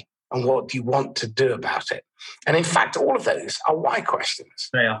today? And what do you want to do about it? And in fact, all of those are why questions.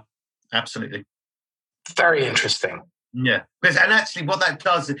 They are. Absolutely. Very interesting. Yeah. And actually what that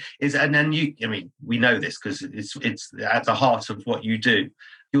does is, and then we know this because it's at the heart of what you do.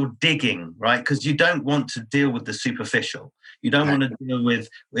 You're digging, right? Because you don't want to deal with the superficial. You don't want to deal with,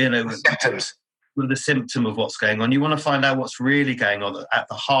 symptoms. With the symptom of what's going on. You want to find out what's really going on at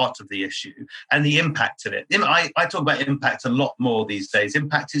the heart of the issue and the impact of it. I talk about impact a lot more these days.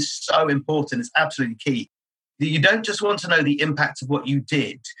 Impact is so important. It's absolutely key. You don't just want to know the impact of what you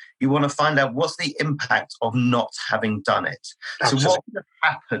did. You want to find out what's the impact of not having done it. Absolutely. So what would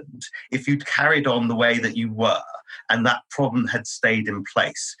have happened if you'd carried on the way that you were and that problem had stayed in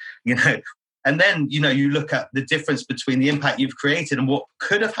place? And then, you look at the difference between the impact you've created and what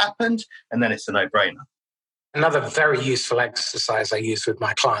could have happened, and then it's a no-brainer. Another very useful exercise I use with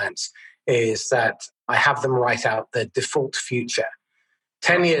my clients is that I have them write out their default future.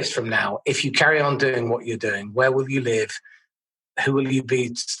 10 years from now, if you carry on doing what you're doing, where will you live? Who will you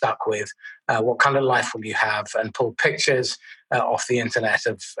be stuck with? What kind of life will you have? And pull pictures off the internet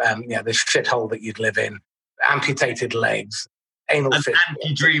of the shithole that you'd live in, amputated legs, an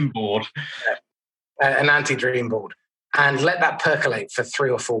anti-dream board. An anti-dream board. And let that percolate for 3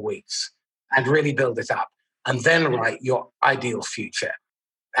 or 4 weeks and really build it up. And then write your ideal future.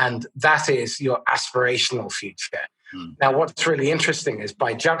 And that is your aspirational future. Now, what's really interesting is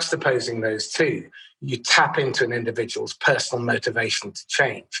by juxtaposing those two, you tap into an individual's personal motivation to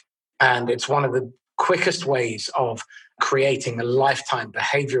change. And it's one of the quickest ways of creating a lifetime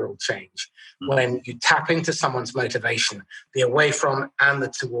behavioral change when you tap into someone's motivation, the away from and the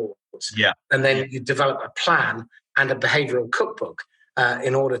towards. Yeah. And then you develop a plan and a behavioral cookbook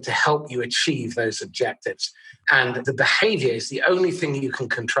in order to help you achieve those objectives. And the behavior is the only thing you can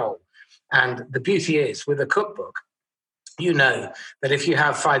control. And the beauty is, with a cookbook, you know that if you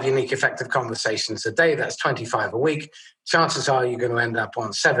have 5 unique, effective conversations a day, that's 25 a week. Chances are you're going to end up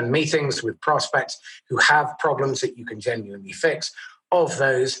on 7 meetings with prospects who have problems that you can genuinely fix. Of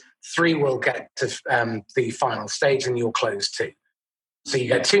those, 3 will get to the final stage and you'll close 2. So you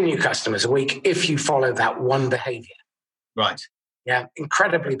get 2 new customers a week if you follow that one behavior. Right. Yeah,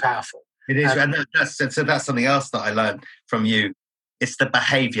 incredibly powerful. It is. And that's something else that I learned from you. It's the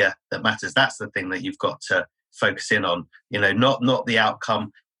behavior that matters. That's the thing that you've got to focus in on, not the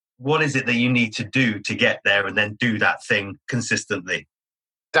outcome. What is it that you need to do to get there and then do that thing consistently?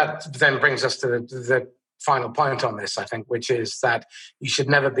 That then brings us to the final point on this, I think, which is that you should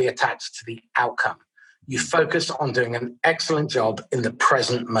never be attached to the outcome. You focus on doing an excellent job in the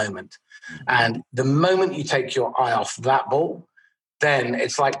present moment. And the moment you take your eye off that ball, then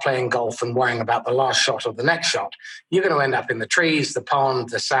it's like playing golf and worrying about the last shot or the next shot. You're going to end up in the trees, the pond,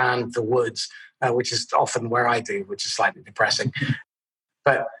 the sand, the woods, which is often where I do, which is slightly depressing.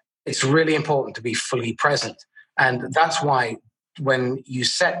 But it's really important to be fully present. And that's why when you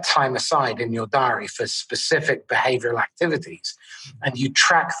set time aside in your diary for specific behavioral activities and you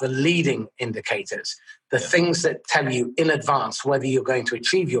track the leading indicators, the things that tell you in advance whether you're going to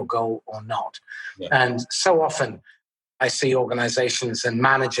achieve your goal or not. Yeah. And so often I see organizations and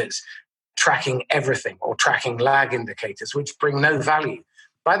managers tracking everything or tracking lag indicators, which bring no value.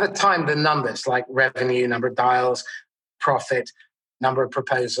 By the time the numbers like revenue, number of dials, profit, number of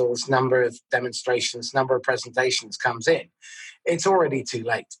proposals, number of demonstrations, number of presentations comes in, it's already too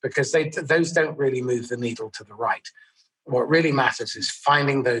late because those don't really move the needle to the right. What really matters is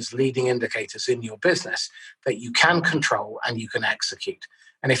finding those leading indicators in your business that you can control and you can execute.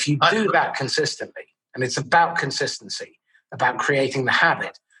 And if you do that consistently, and it's about consistency, about creating the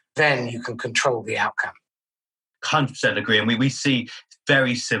habit, then you can control the outcome. 100% agree. And we see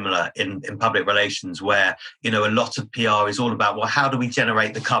very similar in public relations where, a lot of PR is all about, well, how do we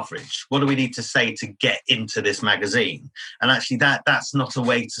generate the coverage? What do we need to say to get into this magazine? And actually that's not a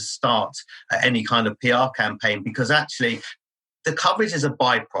way to start any kind of PR campaign, because actually the coverage is a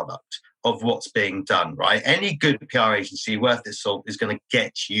byproduct of what's being done, right? Any good PR agency worth its salt is going to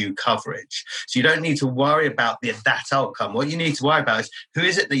get you coverage. So you don't need to worry about that outcome. What you need to worry about is who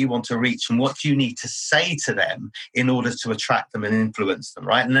is it that you want to reach and what do you need to say to them in order to attract them and influence them,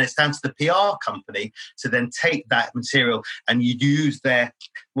 right? And then it's down to the PR company to then take that material and you use their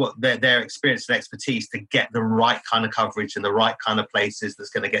experience and expertise to get the right kind of coverage in the right kind of places that's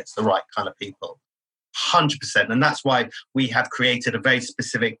going to get to the right kind of people. 100%. And that's why we have created a very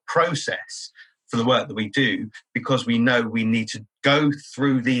specific process for the work that we do, because we know we need to go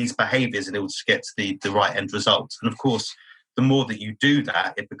through these behaviors in order to get to the right end result. And of course, the more that you do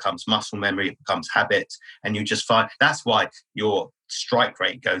that, it becomes muscle memory, it becomes habit, and you just find that's why your strike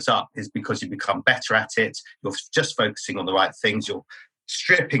rate goes up, is because you become better at it. You're just focusing on the right things. You're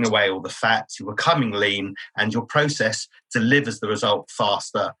stripping away all the fats, you're becoming lean, and your process delivers the result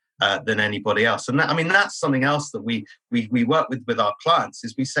faster than anybody else. And that's something else that we work with our clients,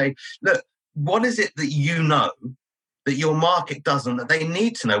 is we say, look, what is it that you know that your market doesn't, that they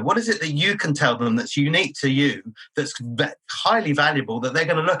need to know? What is it that you can tell them that's unique to you, that's highly valuable, that they're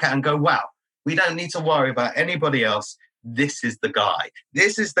going to look at and go, wow, we don't need to worry about anybody else. This is the guy.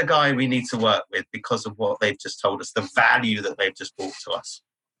 This is the guy we need to work with because of what they've just told us, the value that they've just brought to us.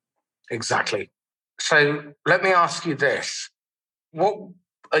 Exactly. So let me ask you this. What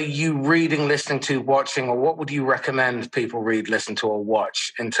are you reading, listening to, watching, or what would you recommend people read, listen to, or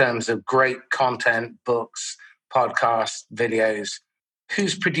watch in terms of great content, books, podcasts, videos?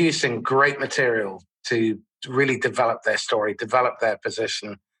 Who's producing great material to really develop their story, develop their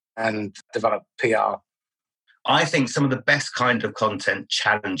position, and develop PR? I think some of the best kind of content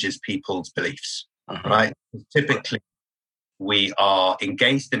challenges people's beliefs, right? Typically, we are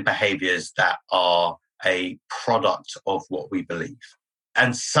engaged in behaviors that are a product of what we believe.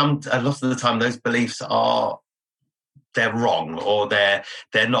 And a lot of the time, those beliefs they're wrong or they're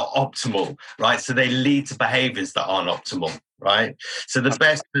not optimal, right? So they lead to behaviors that aren't optimal, right? So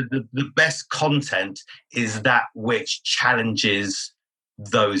the best content is that which challenges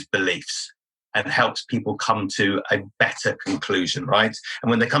those beliefs and helps people come to a better conclusion, right? And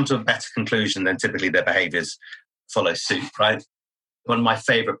when they come to a better conclusion, then typically their behaviors follow suit, right? One of my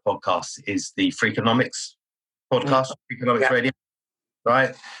favorite podcasts is the Freakonomics podcast, Freakonomics Radio.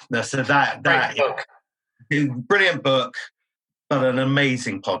 Right. Now, so that brilliant book, but an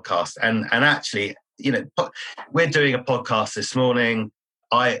amazing podcast. And actually, we're doing a podcast this morning.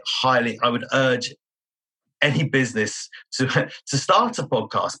 I would urge any business to start a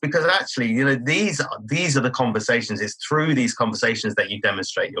podcast, because actually, these are the conversations. It's through these conversations that you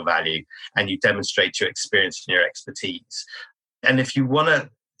demonstrate your value and you demonstrate your experience and your expertise. And if you want to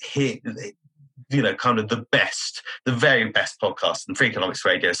hear kind of the very best podcast, and Freakonomics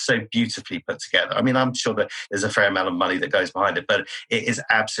Radio is so beautifully put together. I mean, I'm sure that there's a fair amount of money that goes behind it, but it is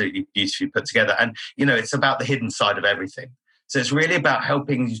absolutely beautifully put together. And, it's about the hidden side of everything. So it's really about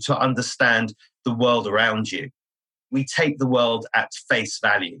helping you to understand the world around you. We take the world at face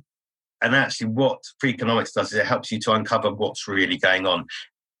value. And actually what Freakonomics does is it helps you to uncover what's really going on.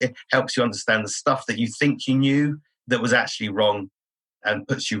 It helps you understand the stuff that you think you knew that was actually wrong, and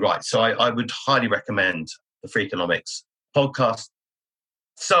puts you right. So I would highly recommend the Freakonomics podcast.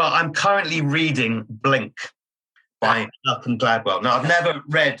 So I'm currently reading Blink by Malcolm Gladwell. Now, I've never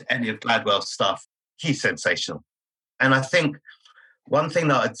read any of Gladwell's stuff. He's sensational. And I think One thing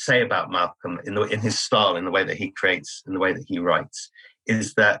that I'd say about Malcolm in his style, in the way that he creates, in the way that he writes,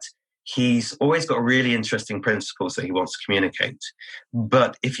 is that he's always got really interesting principles that he wants to communicate.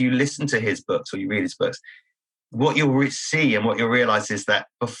 But if you listen to his books or you read his books, what you'll see and what you'll realize is that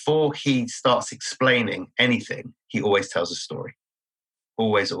before he starts explaining anything, he always tells a story.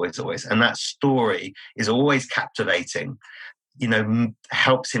 Always, always, always. And that story is always captivating,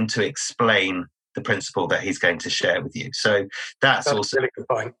 helps him to explain the principle that he's going to share with you. So that's also a really good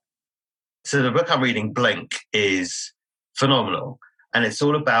point. So the book I'm reading, Blink, is phenomenal. And it's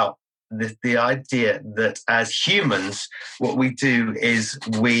all about the idea that as humans, what we do is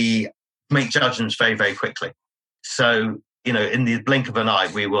we make judgments very, very quickly. So, in the blink of an eye,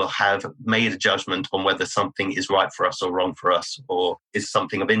 we will have made a judgment on whether something is right for us or wrong for us, or is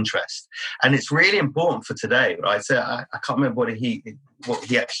something of interest. And it's really important for today, right? So I can't remember what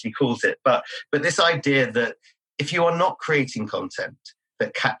he actually calls it, but this idea that if you are not creating content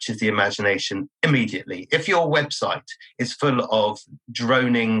that captures the imagination immediately, if your website is full of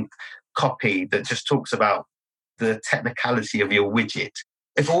droning copy that just talks about the technicality of your widget,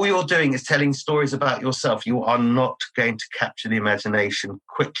 if all you're doing is telling stories about yourself, you are not going to capture the imagination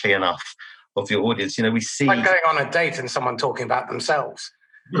quickly enough of your audience. We see... Like going on a date and someone talking about themselves.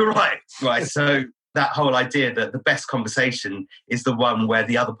 Right. So that whole idea that the best conversation is the one where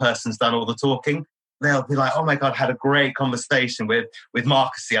the other person's done all the talking. They'll be like, oh my God, I had a great conversation with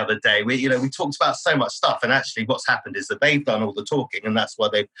Marcus the other day. We talked about so much stuff. And actually what's happened is that they've done all the talking and that's why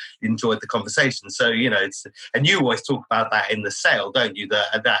they've enjoyed the conversation. So, and you always talk about that in the sale, don't you?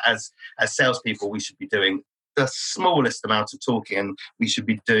 That as salespeople, we should be doing the smallest amount of talking and we should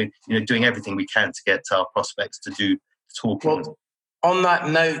be doing everything we can to get our prospects to do talking. Well, on that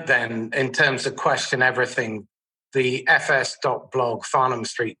note then, in terms of Question Everything, the fs.blog, Farnham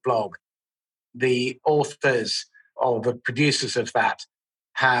Street blog, the authors or the producers of that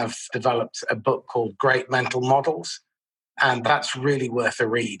have developed a book called Great Mental Models, and that's really worth a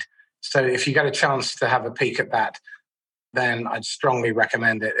read. So if you get a chance to have a peek at that, then I'd strongly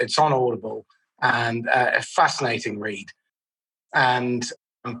recommend it. It's on Audible and a fascinating read. And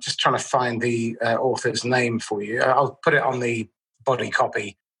I'm just trying to find the author's name for you. I'll put it on the body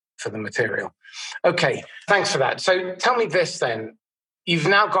copy for the material. Okay, thanks for that. So tell me this then. You've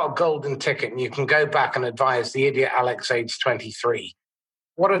now got a golden ticket and you can go back and advise the idiot Alex, age 23.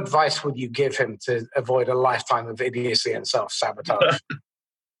 What advice would you give him to avoid a lifetime of idiocy and self-sabotage?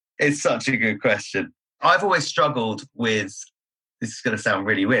 It's such a good question. I've always struggled with, this is going to sound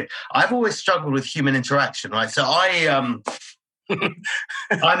really weird, I've always struggled with human interaction, right? So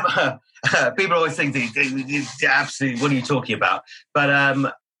people always think, absolutely, what are you talking about? But I'm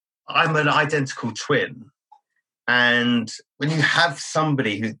an identical twin. And when you have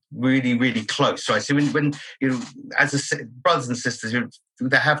somebody who's really, really close, right? So when as brothers and sisters,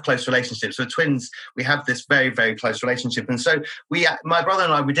 they have close relationships. So twins, we have this very, very close relationship. And so my brother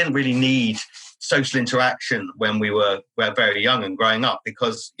and I, we didn't really need social interaction when we were very young and growing up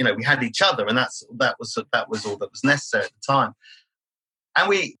because, we had each other and that was all that was necessary at the time. And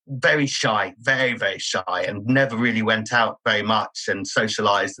we very shy, very, very shy, and never really went out very much and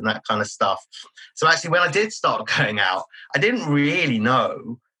socialized and that kind of stuff. So actually, when I did start going out, I didn't really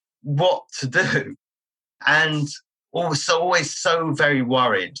know what to do. And also always so very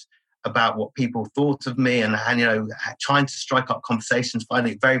worried about what people thought of me and trying to strike up conversations,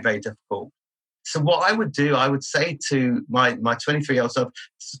 finding it very, very difficult. So what I would do, I would say to my 23-year-old self,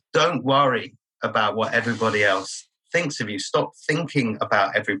 don't worry about what everybody else thinks of you. Stop thinking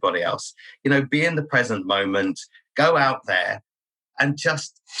about everybody else. Be in the present moment, go out there and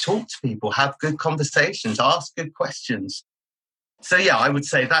just talk to people, have good conversations, ask good questions. So yeah, I would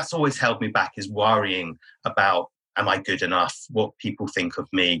say that's always held me back, is worrying about, am I good enough? What people think of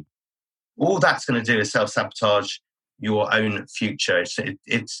me? All that's going to do is self-sabotage your own future.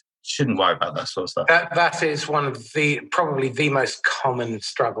 It shouldn't worry about that sort of stuff. That is one of probably the most common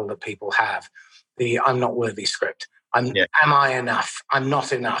struggle that people have, the I'm not worthy script. Am I enough? I'm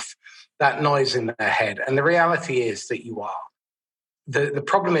not enough. That noise in their head. And the reality is that you are. The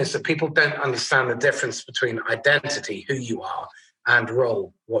problem is that people don't understand the difference between identity, who you are, and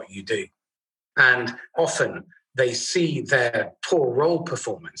role, what you do. And often they see their poor role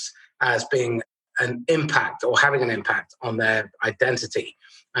performance as being an impact or having an impact on their identity.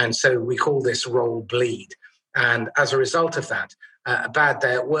 And so we call this role bleed. And as a result of that, a bad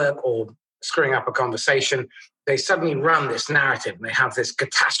day at work or screwing up a conversation, they suddenly run this narrative and they have this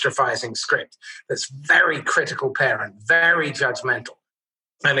catastrophizing script that's very critical parent, very judgmental.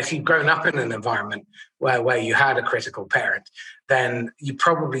 And if you've grown up in an environment where you had a critical parent, then you're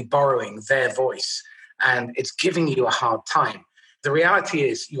probably borrowing their voice and it's giving you a hard time. The reality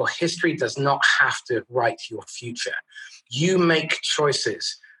is your history does not have to write your future. You make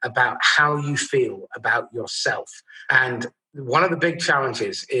choices about how you feel about yourself. And one of the big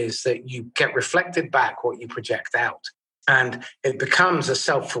challenges is that you get reflected back what you project out. And it becomes a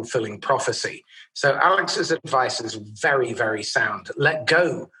self-fulfilling prophecy. So Alex's advice is very, very sound. Let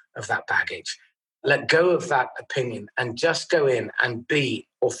go of that baggage. Let go of that opinion and just go in and be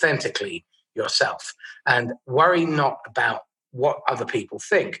authentically yourself. And worry not about what other people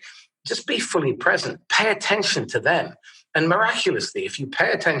think. Just be fully present. Pay attention to them. And miraculously, if you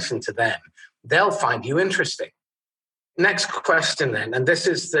pay attention to them, they'll find you interesting. Next question then, and this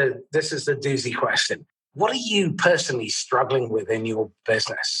is the doozy question. What are you personally struggling with in your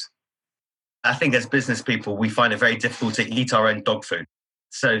business? I think as business people, we find it very difficult to eat our own dog food.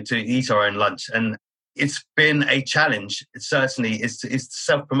 So to eat our own lunch. And it's been a challenge. It certainly is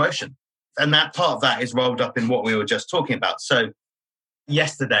self-promotion. And that part of that is rolled up in what we were just talking about. So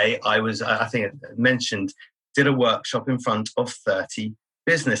yesterday, I think I mentioned, did a workshop in front of 30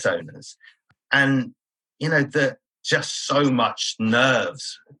 business owners. And, just so much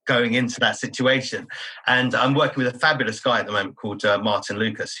nerves going into that situation. And I'm working with a fabulous guy at the moment called Martin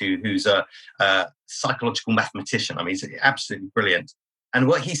Lucas, who's a psychological mathematician. I mean, he's absolutely brilliant. And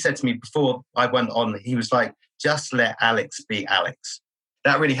what he said to me before I went on, he was like, just let Alex be Alex.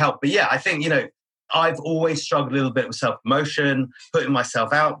 That really helped. But yeah, I think, I've always struggled a little bit with self-promotion, putting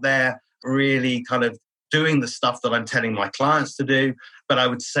myself out there, really kind of doing the stuff that I'm telling my clients to do. But I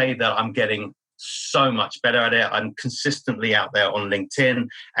would say that I'm getting so much better at it. I'm consistently out there on LinkedIn,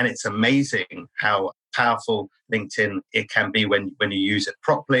 and it's amazing how powerful LinkedIn it can be when you use it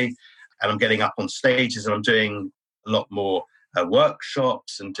properly. And I'm getting up on stages, and I'm doing a lot more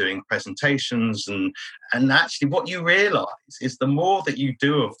workshops and doing presentations. And actually what you realize is the more that you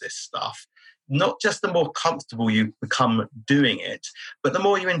do of this stuff, not just the more comfortable you become doing it, but the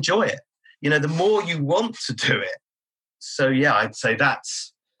more you enjoy it. The more you want to do it. So yeah, I'd say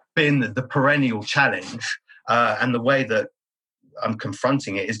that's been the perennial challenge, and the way that I'm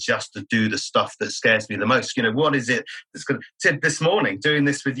confronting it is just to do the stuff that scares me the most. What is it that's going to, this morning, doing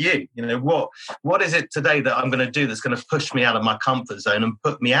this with you, what is it today that I'm going to do that's going to push me out of my comfort zone and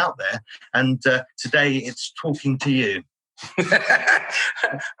put me out there? And today it's talking to you. I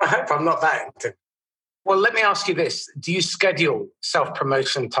hope I'm not that. Well, let me ask you this. Do you schedule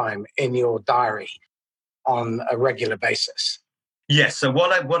self-promotion time in your diary on a regular basis? Yes. So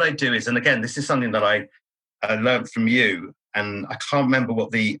what I do is, and again, this is something that I learned from you, and I can't remember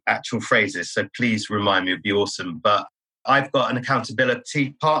what the actual phrase is, so please remind me, it'd be awesome. But I've got an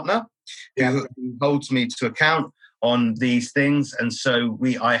accountability partner who holds me to account on these things. And so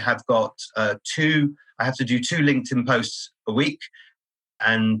I have got I have to do 2 LinkedIn posts a week,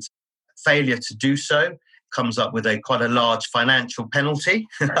 and failure to do so comes up with quite a large financial penalty.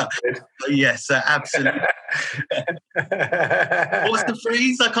 Yes, absolutely. What's the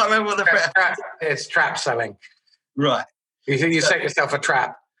phrase? I can't remember what the phrase is. It's trap selling. Right. You set yourself a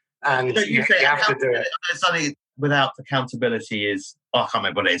trap, and you have to do it. Something without accountability is, I can't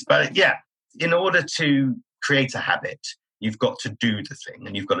remember what it is. But yeah, in order to create a habit, you've got to do the thing,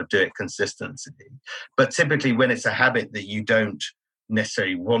 and you've got to do it consistently. But typically when it's a habit that you don't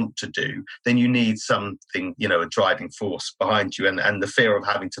necessarily want to do, then you need something, a driving force behind you. And the fear of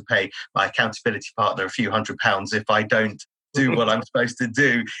having to pay my accountability partner a few £100 if I don't do what I'm supposed to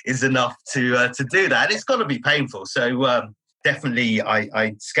do is enough to do that. And it's got to be painful. So definitely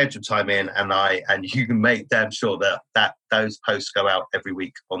I schedule time in, and you can make damn sure that those posts go out every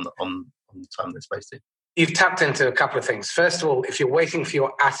week on the time they're supposed to. You've tapped into a couple of things. First of all, if you're waiting for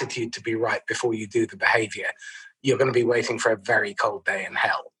your attitude to be right before you do the behavior, you're going to be waiting for a very cold day in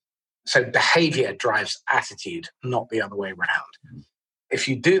hell. So behavior drives attitude, not the other way around. If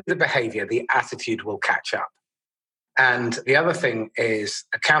you do the behavior, the attitude will catch up. And the other thing is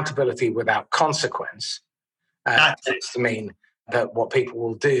accountability without consequence. Tends to mean that what people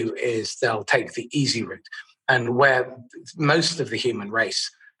will do is they'll take the easy route. And where most of the human race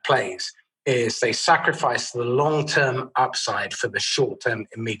plays is they sacrifice the long-term upside for the short-term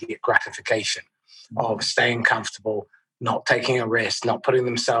immediate gratification of staying comfortable, not taking a risk, not putting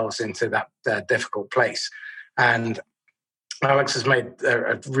themselves into that difficult place. And Alex has made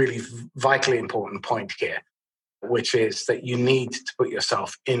a really vitally important point here, which is that you need to put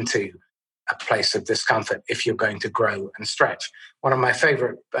yourself into a place of discomfort if you're going to grow and stretch. One of my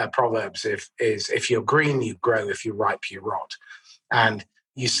favorite proverbs is if you're green, you grow. If you're ripe, you rot. And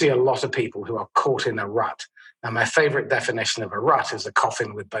you see a lot of people who are caught in a rut. And my favorite definition of a rut is a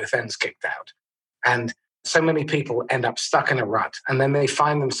coffin with both ends kicked out. And so many people end up stuck in a rut, and then they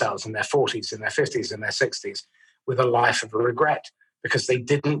find themselves in their 40s, in their 50s, in their 60s with a life of regret because they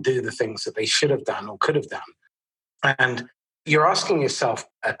didn't do the things that they should have done or could have done. And you're asking yourself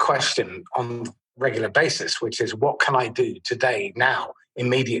a question on a regular basis, which is, what can I do today, now,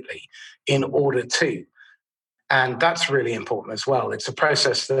 immediately, in order to? And that's really important as well. It's a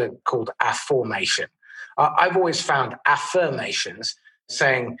process called affirmation. I've always found affirmations,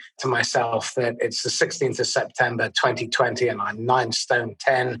 saying to myself that it's the 16th of September 2020 and I'm 9 stone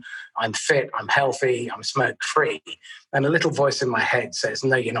 10, I'm fit, I'm healthy, I'm smoke free. And a little voice in my head says,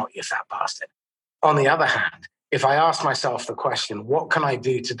 no, you're not, you fat bastard. On the other hand, if I ask myself the question, what can I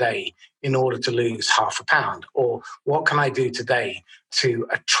do today in order to lose £0.5 pound? Or what can I do today to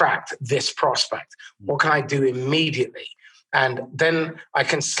attract this prospect? What can I do immediately? And then I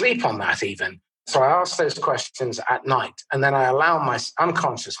can sleep on that even. So I ask those questions at night, and then I allow my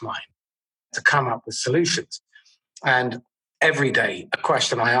unconscious mind to come up with solutions. And every day, a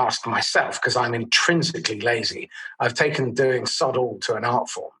question I ask myself, because I'm intrinsically lazy, I've taken doing sod all to an art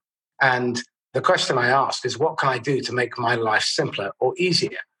form. And the question I ask is, what can I do to make my life simpler or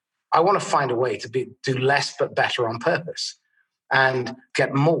easier? I want to find a way to do less but better on purpose and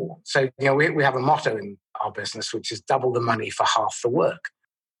get more. So, we have a motto in our business, which is double the money for half the work.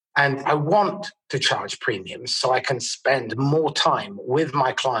 And I want to charge premiums so I can spend more time with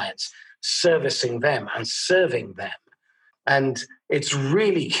my clients, servicing them and serving them. And it's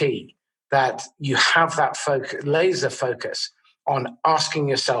really key that you have that laser focus on asking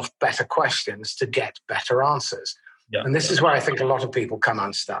yourself better questions to get better answers. Yeah. And this is where I think a lot of people come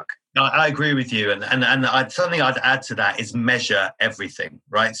unstuck. No, I agree with you. And something I'd add to that is measure everything,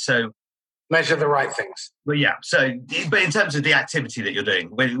 right? So measure the right things. Well, yeah. So, but in terms of the activity that you're doing,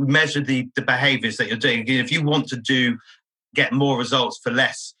 measure the behaviors that you're doing. If you want to get more results for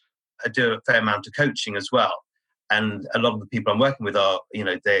less, do a fair amount of coaching as well. And a lot of the people I'm working with are,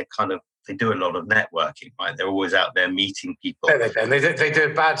 they do a lot of networking, right? They're always out there meeting people. They do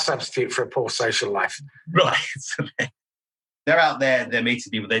a bad substitute for a poor social life. Right. So they're out there, they're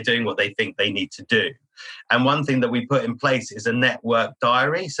meeting people, they're doing what they think they need to do. And one thing that we put in place is a network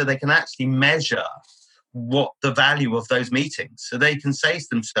diary, so they can actually measure what the value of those meetings. So they can say to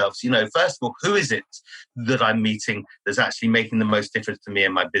themselves, first of all, who is it that I'm meeting that's actually making the most difference to me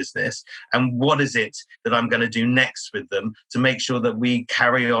and my business? And what is it that I'm going to do next with them to make sure that we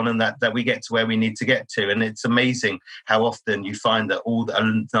carry on and that we get to where we need to get to? And it's amazing how often you find that all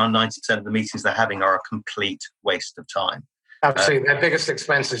 90% of the meetings they're having are a complete waste of time. Absolutely. Their biggest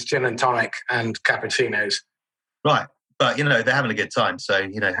expense is gin and tonic and cappuccinos. Right. But, they're having a good time. So,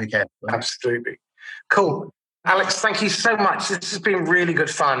 who cares? Absolutely. Cool. Alex, thank you so much. This has been really good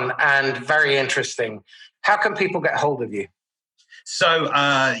fun and very interesting. How can people get hold of you? So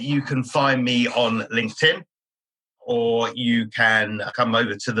you can find me on LinkedIn, or you can come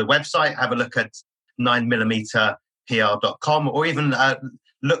over to the website, have a look at 9mmPR.com, or even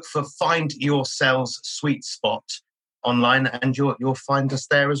look for Find Your Sales Sweet Spot online, and you'll find us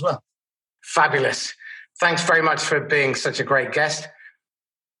there as well. Fabulous. Thanks very much for being such a great guest.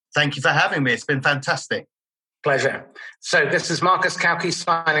 Thank you for having me. It's been fantastic. Pleasure. So this is Marcus Cauchi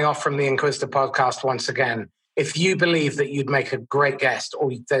signing off from the Inquisitor podcast once again. If you believe that you'd make a great guest,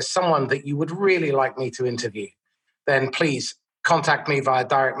 or there's someone that you would really like me to interview, then please contact me via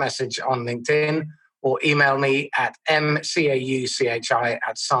direct message on LinkedIn or email me at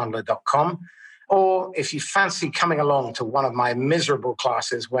mcauchi@sandler.com. Or if you fancy coming along to one of my miserable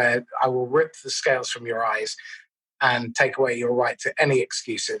classes where I will rip the scales from your eyes and take away your right to any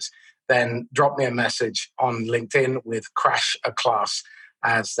excuses, then drop me a message on LinkedIn with Crash a Class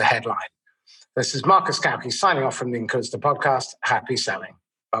as the headline. This is Marcus Cauchi signing off from the Inquisitor podcast. Happy selling.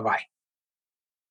 Bye-bye.